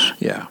 it's changed.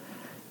 Yeah.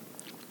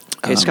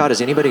 Hey, Scott, is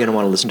anybody going to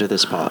want to listen to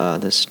this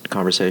this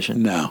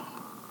conversation? No.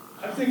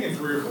 I'm thinking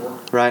 3 or 4.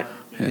 Right.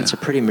 Yeah. It's a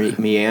pretty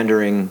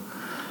meandering,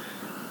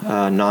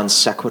 non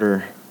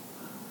sequitur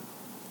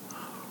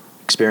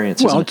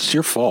experience. Well, isn't it? it's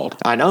your fault.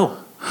 I know.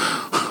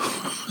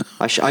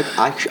 I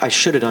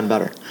should have done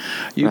better.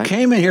 You right?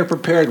 came in here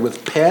prepared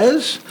with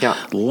Pez, Yeah.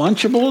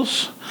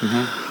 Lunchables,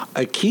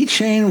 a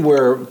keychain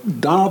where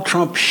Donald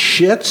Trump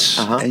shits,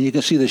 and you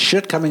can see the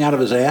shit coming out of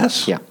his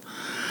ass. Yeah.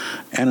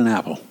 And an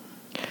apple.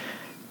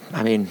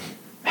 I mean,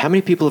 how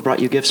many people have brought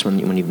you gifts when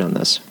you've done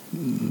this?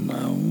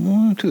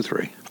 1, 2,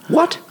 3.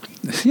 What?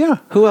 Yeah.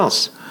 Who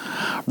else?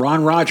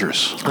 Ron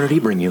Rogers. What did he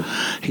bring you?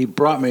 He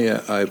brought me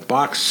a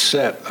box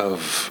set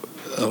of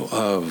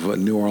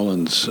New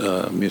Orleans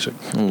music.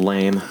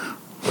 Lame.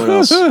 What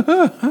else?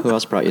 Who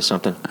else brought you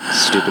something?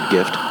 Stupid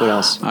gift. What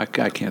else? I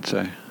can't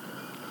say.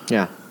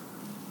 Yeah.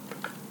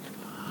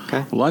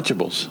 Okay.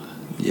 Lunchables.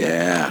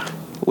 Yeah.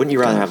 Wouldn't you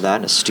rather have that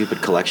in a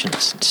stupid collection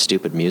of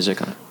stupid music?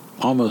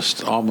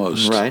 Almost.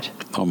 Right.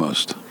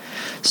 Almost.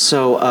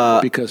 So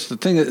Because the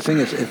thing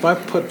is, if I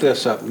put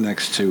this up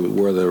next to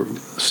where the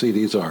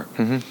CDs are,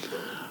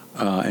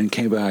 and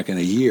came back in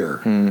a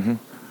year,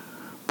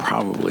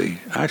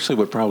 actually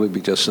would probably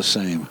be just the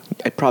same.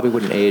 it probably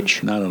wouldn't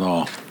age, Not at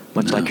all.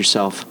 much No. like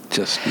yourself.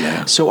 Just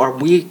yeah. So are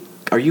we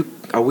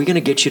going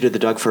to get you to the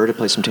Doug Fir to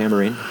play some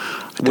tambourine?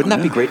 Wouldn't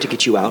that be know. great to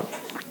get you out?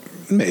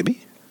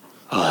 Maybe.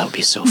 Oh, that would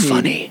be so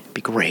funny. It'd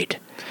be great.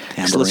 Just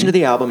Tambourine. listen to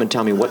the album and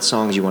tell me what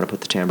songs you want to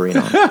put the tambourine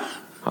on.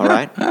 All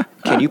right?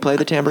 Can you play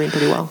the tambourine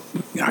pretty well?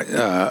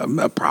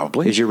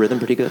 Probably. Is your rhythm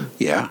pretty good?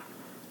 Yeah.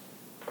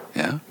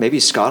 Yeah. Maybe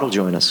Scott will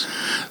join us,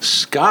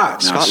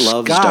 Scott. Scott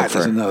loves Scott Doug is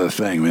Fir. another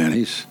thing, man.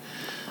 He's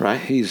right?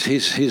 he's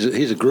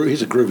a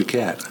groovy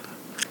cat.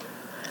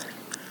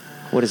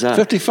 What is that?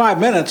 55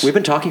 minutes. We've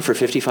been talking for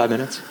 55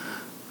 minutes?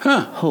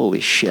 Huh.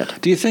 Holy shit.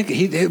 Do you think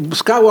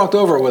Scott walked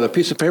over with a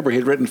piece of paper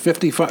he'd written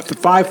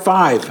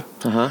 55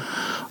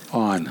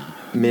 on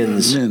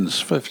Mins.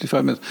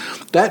 55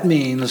 minutes. That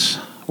means,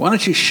 why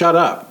don't you shut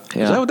up?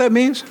 Yeah. Is that what that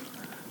means?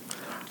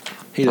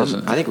 He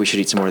doesn't. I think we should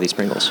eat some more of these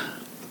Pringles.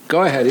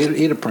 Go ahead,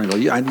 eat a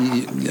Pringle. I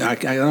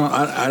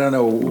don't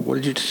know. What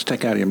did you just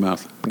take out of your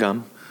mouth?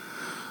 Gum.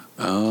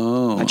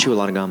 Oh. I chew a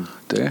lot of gum.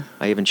 Do you?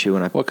 I even chew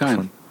when I... What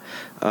kind?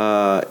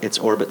 It's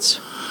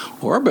Orbits.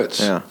 Orbits.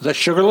 Yeah. Is that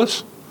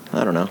sugarless?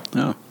 I don't know.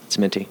 No. It's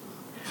minty.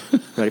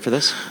 Ready for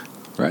this?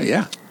 Right,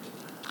 yeah.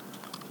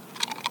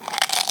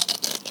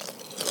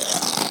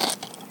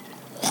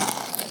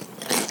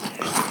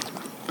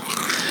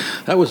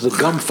 That was the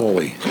gum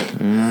foley.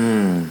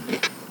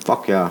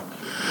 Fuck yeah.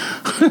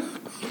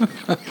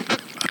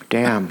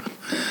 Damn.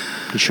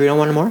 You sure you don't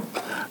want any more?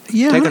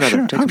 Yeah, Take I'm another,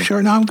 sure. take I'm another.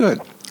 sure. No, I'm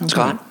good.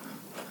 Scott?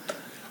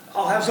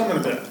 I'll have some in a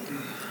bit.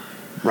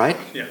 Right?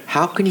 Yeah.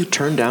 How can you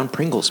turn down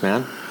Pringles,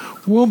 man?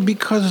 Well,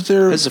 because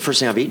they're This is the first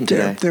thing I've eaten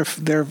today. they're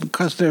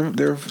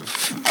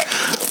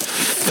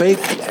fake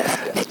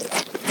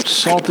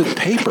salted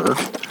paper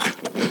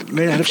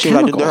made out of See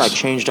what I did chemicals. there? I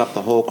changed up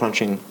the whole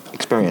crunching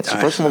experience. The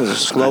first one was a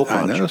slow I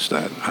crunch. noticed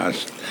that.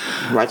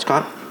 Right,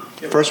 Scott?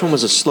 First one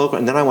was a slow crunch,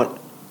 and then I went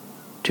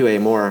to a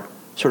more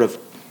sort of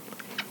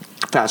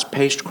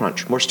fast-paced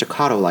crunch, more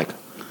staccato-like.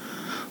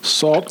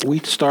 Salt,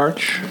 wheat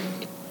starch,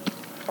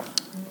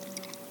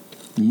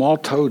 You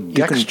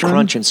maltodextrin. can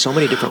crunch in so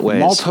many different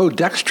ways.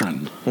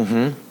 Maltodextrin.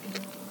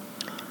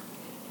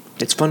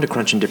 It's fun to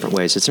crunch in different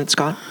ways, isn't it,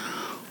 Scott?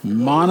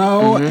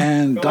 Mono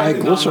and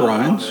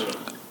diglycerines.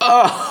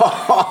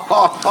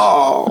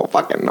 Oh,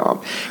 fucking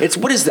knob.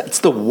 What is that? It's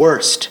the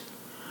worst.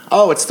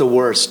 Oh, it's the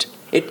worst.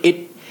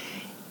 It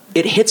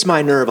hits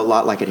my nerve a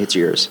lot like it hits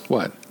yours.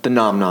 What? The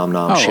nom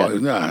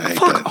shit. No, I hate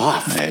Fuck that.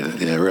 off. I hate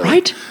it. Yeah, really.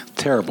 Right?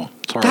 Terrible.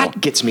 It's horrible.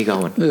 That gets me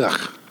going. Ugh.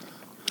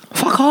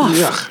 Fuck off.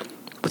 Yuck.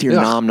 With your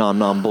Yuck.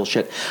 nom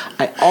bullshit.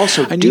 I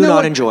also And do you know not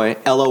what? enjoy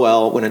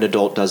LOL when an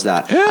adult does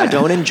that. Yeah. I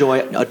don't enjoy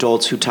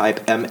adults who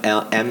type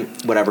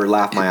MLM, whatever,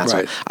 laugh my ass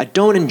Right. off. I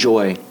don't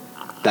enjoy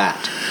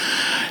that.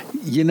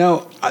 You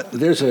know,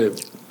 there's a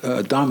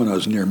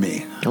Domino's near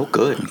me. Oh,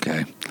 good.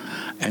 Okay,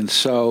 and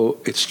so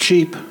it's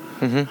cheap,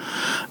 and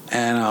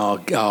I'll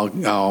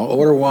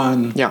order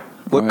one. Yeah.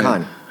 What Right.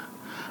 kind?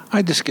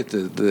 I just get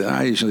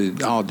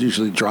I'll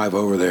usually drive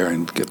over there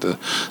and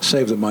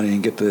save the money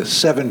and get the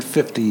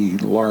 $7.50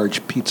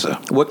 large pizza.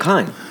 What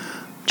kind?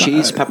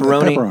 Cheese,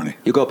 pepperoni? Pepperoni.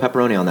 You go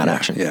pepperoni on that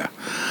action. Yeah.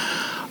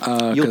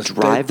 You'll 'Cause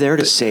drive there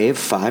to save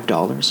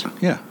 $5?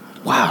 Yeah.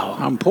 Wow.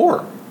 I'm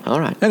poor. All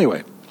right.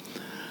 Anyway,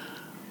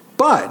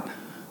 but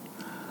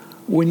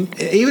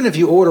even if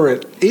you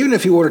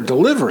order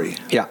delivery,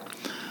 Yeah.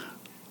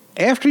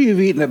 after you've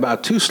eaten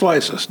about 2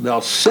 slices,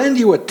 they'll send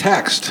you a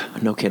text.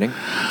 No kidding.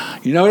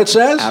 You know what it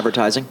says?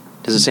 Advertising?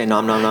 Does it say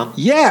nom nom nom?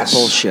 Yes.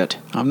 Bullshit.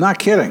 I'm not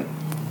kidding.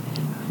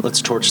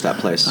 Let's torch that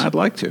place. I'd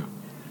like to.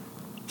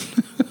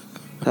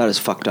 That is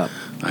fucked up.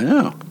 I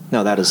know.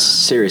 No, that is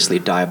seriously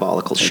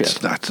diabolical shit.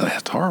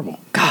 That's horrible.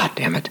 God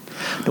damn it.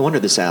 No wonder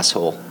this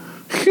asshole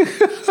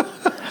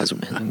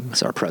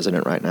is our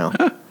president right now.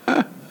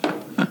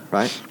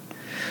 Right?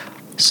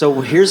 So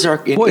here's our...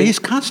 Boy, he's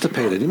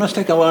constipated. He must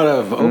take a lot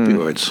of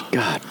opioids.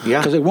 God, yeah.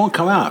 Because it won't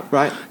come out.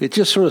 Right. It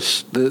just sort of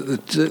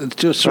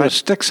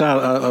sticks out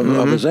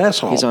of his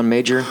asshole. He's on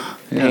major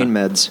pain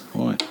meds.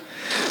 Boy.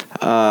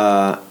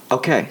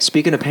 Okay,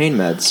 speaking of pain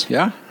meds,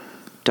 Yeah?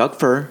 Doug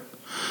Fir,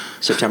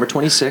 September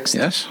 26th,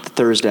 Yes.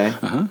 Thursday,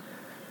 Uh-huh.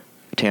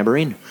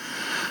 Tambourine.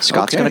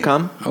 Scott's Okay. going to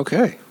come.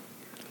 Okay.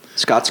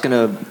 Scott's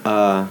going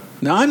to...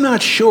 Now, I'm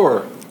not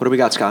sure. what do we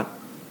got, Scott?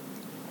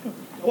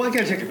 Well, I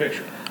gotta take a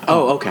picture.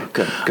 Oh, okay,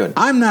 good.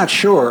 I'm not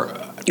sure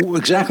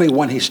exactly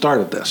when he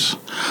started this,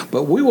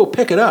 but we will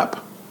pick it up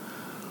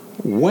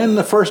when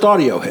the first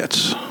audio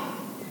hits.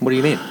 What do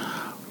you mean?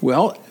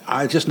 Well,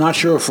 I'm just not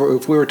sure if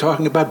we were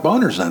talking about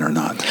boners then or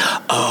not.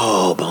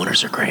 Oh,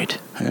 boners are great,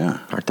 Yeah.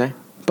 aren't they?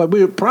 But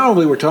we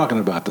probably were talking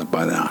about them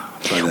by now.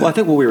 Well, I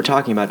think what we were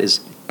talking about is,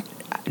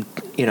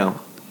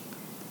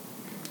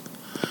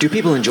 do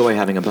people enjoy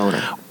having a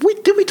boner?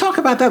 Did we talk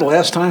about that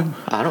last time?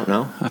 I don't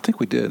know. I think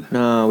we did.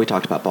 No, we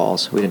talked about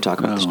balls. We didn't talk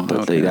about the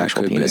that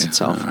actual could penis be.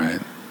 itself. All right.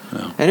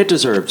 Well, And it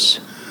deserves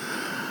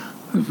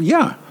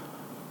yeah.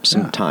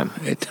 time.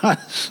 It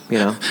does. You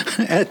know?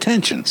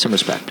 Attention. Some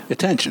respect.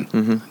 Attention.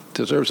 Mm-hmm.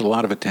 Deserves a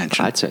lot of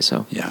attention. I'd say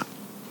so. Yeah.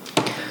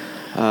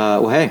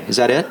 Well, hey, is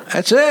that it?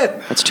 That's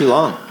it. That's too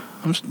long.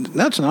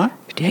 That's not.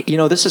 You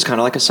know, this is kind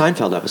of like a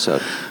Seinfeld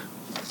episode.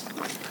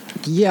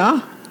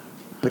 Yeah.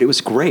 But it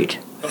was great.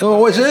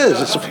 Oh, it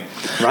is.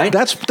 Right?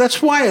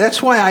 That's why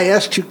I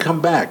asked you to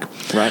come back.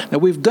 Right. Now,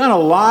 we've done a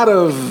lot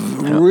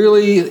of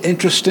really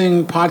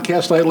interesting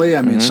podcasts lately.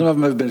 I mean, some of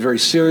them have been very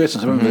serious,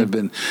 and some of them have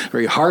been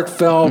very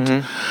heartfelt,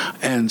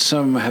 and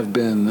some have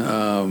been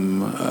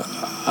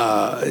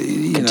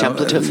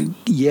contemplative.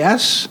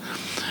 Yes.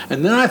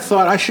 And then I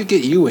thought I should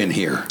get you in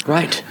here.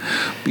 Right.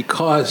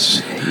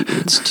 Because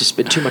it's just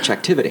been too much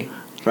activity,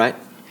 right?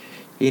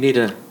 You need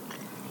to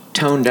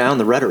tone down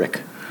the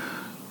rhetoric.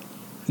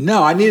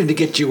 No, I needed to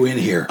get you in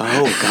here.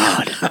 Oh,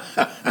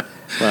 God.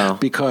 Well,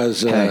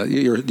 because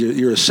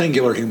you're a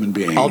singular human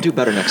being. I'll do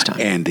better next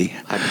time. Andy.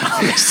 I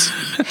promise.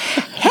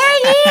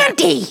 Hey,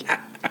 Andy!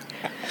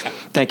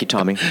 Thank you,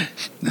 Tommy.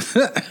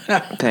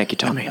 Thank you,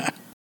 Tommy.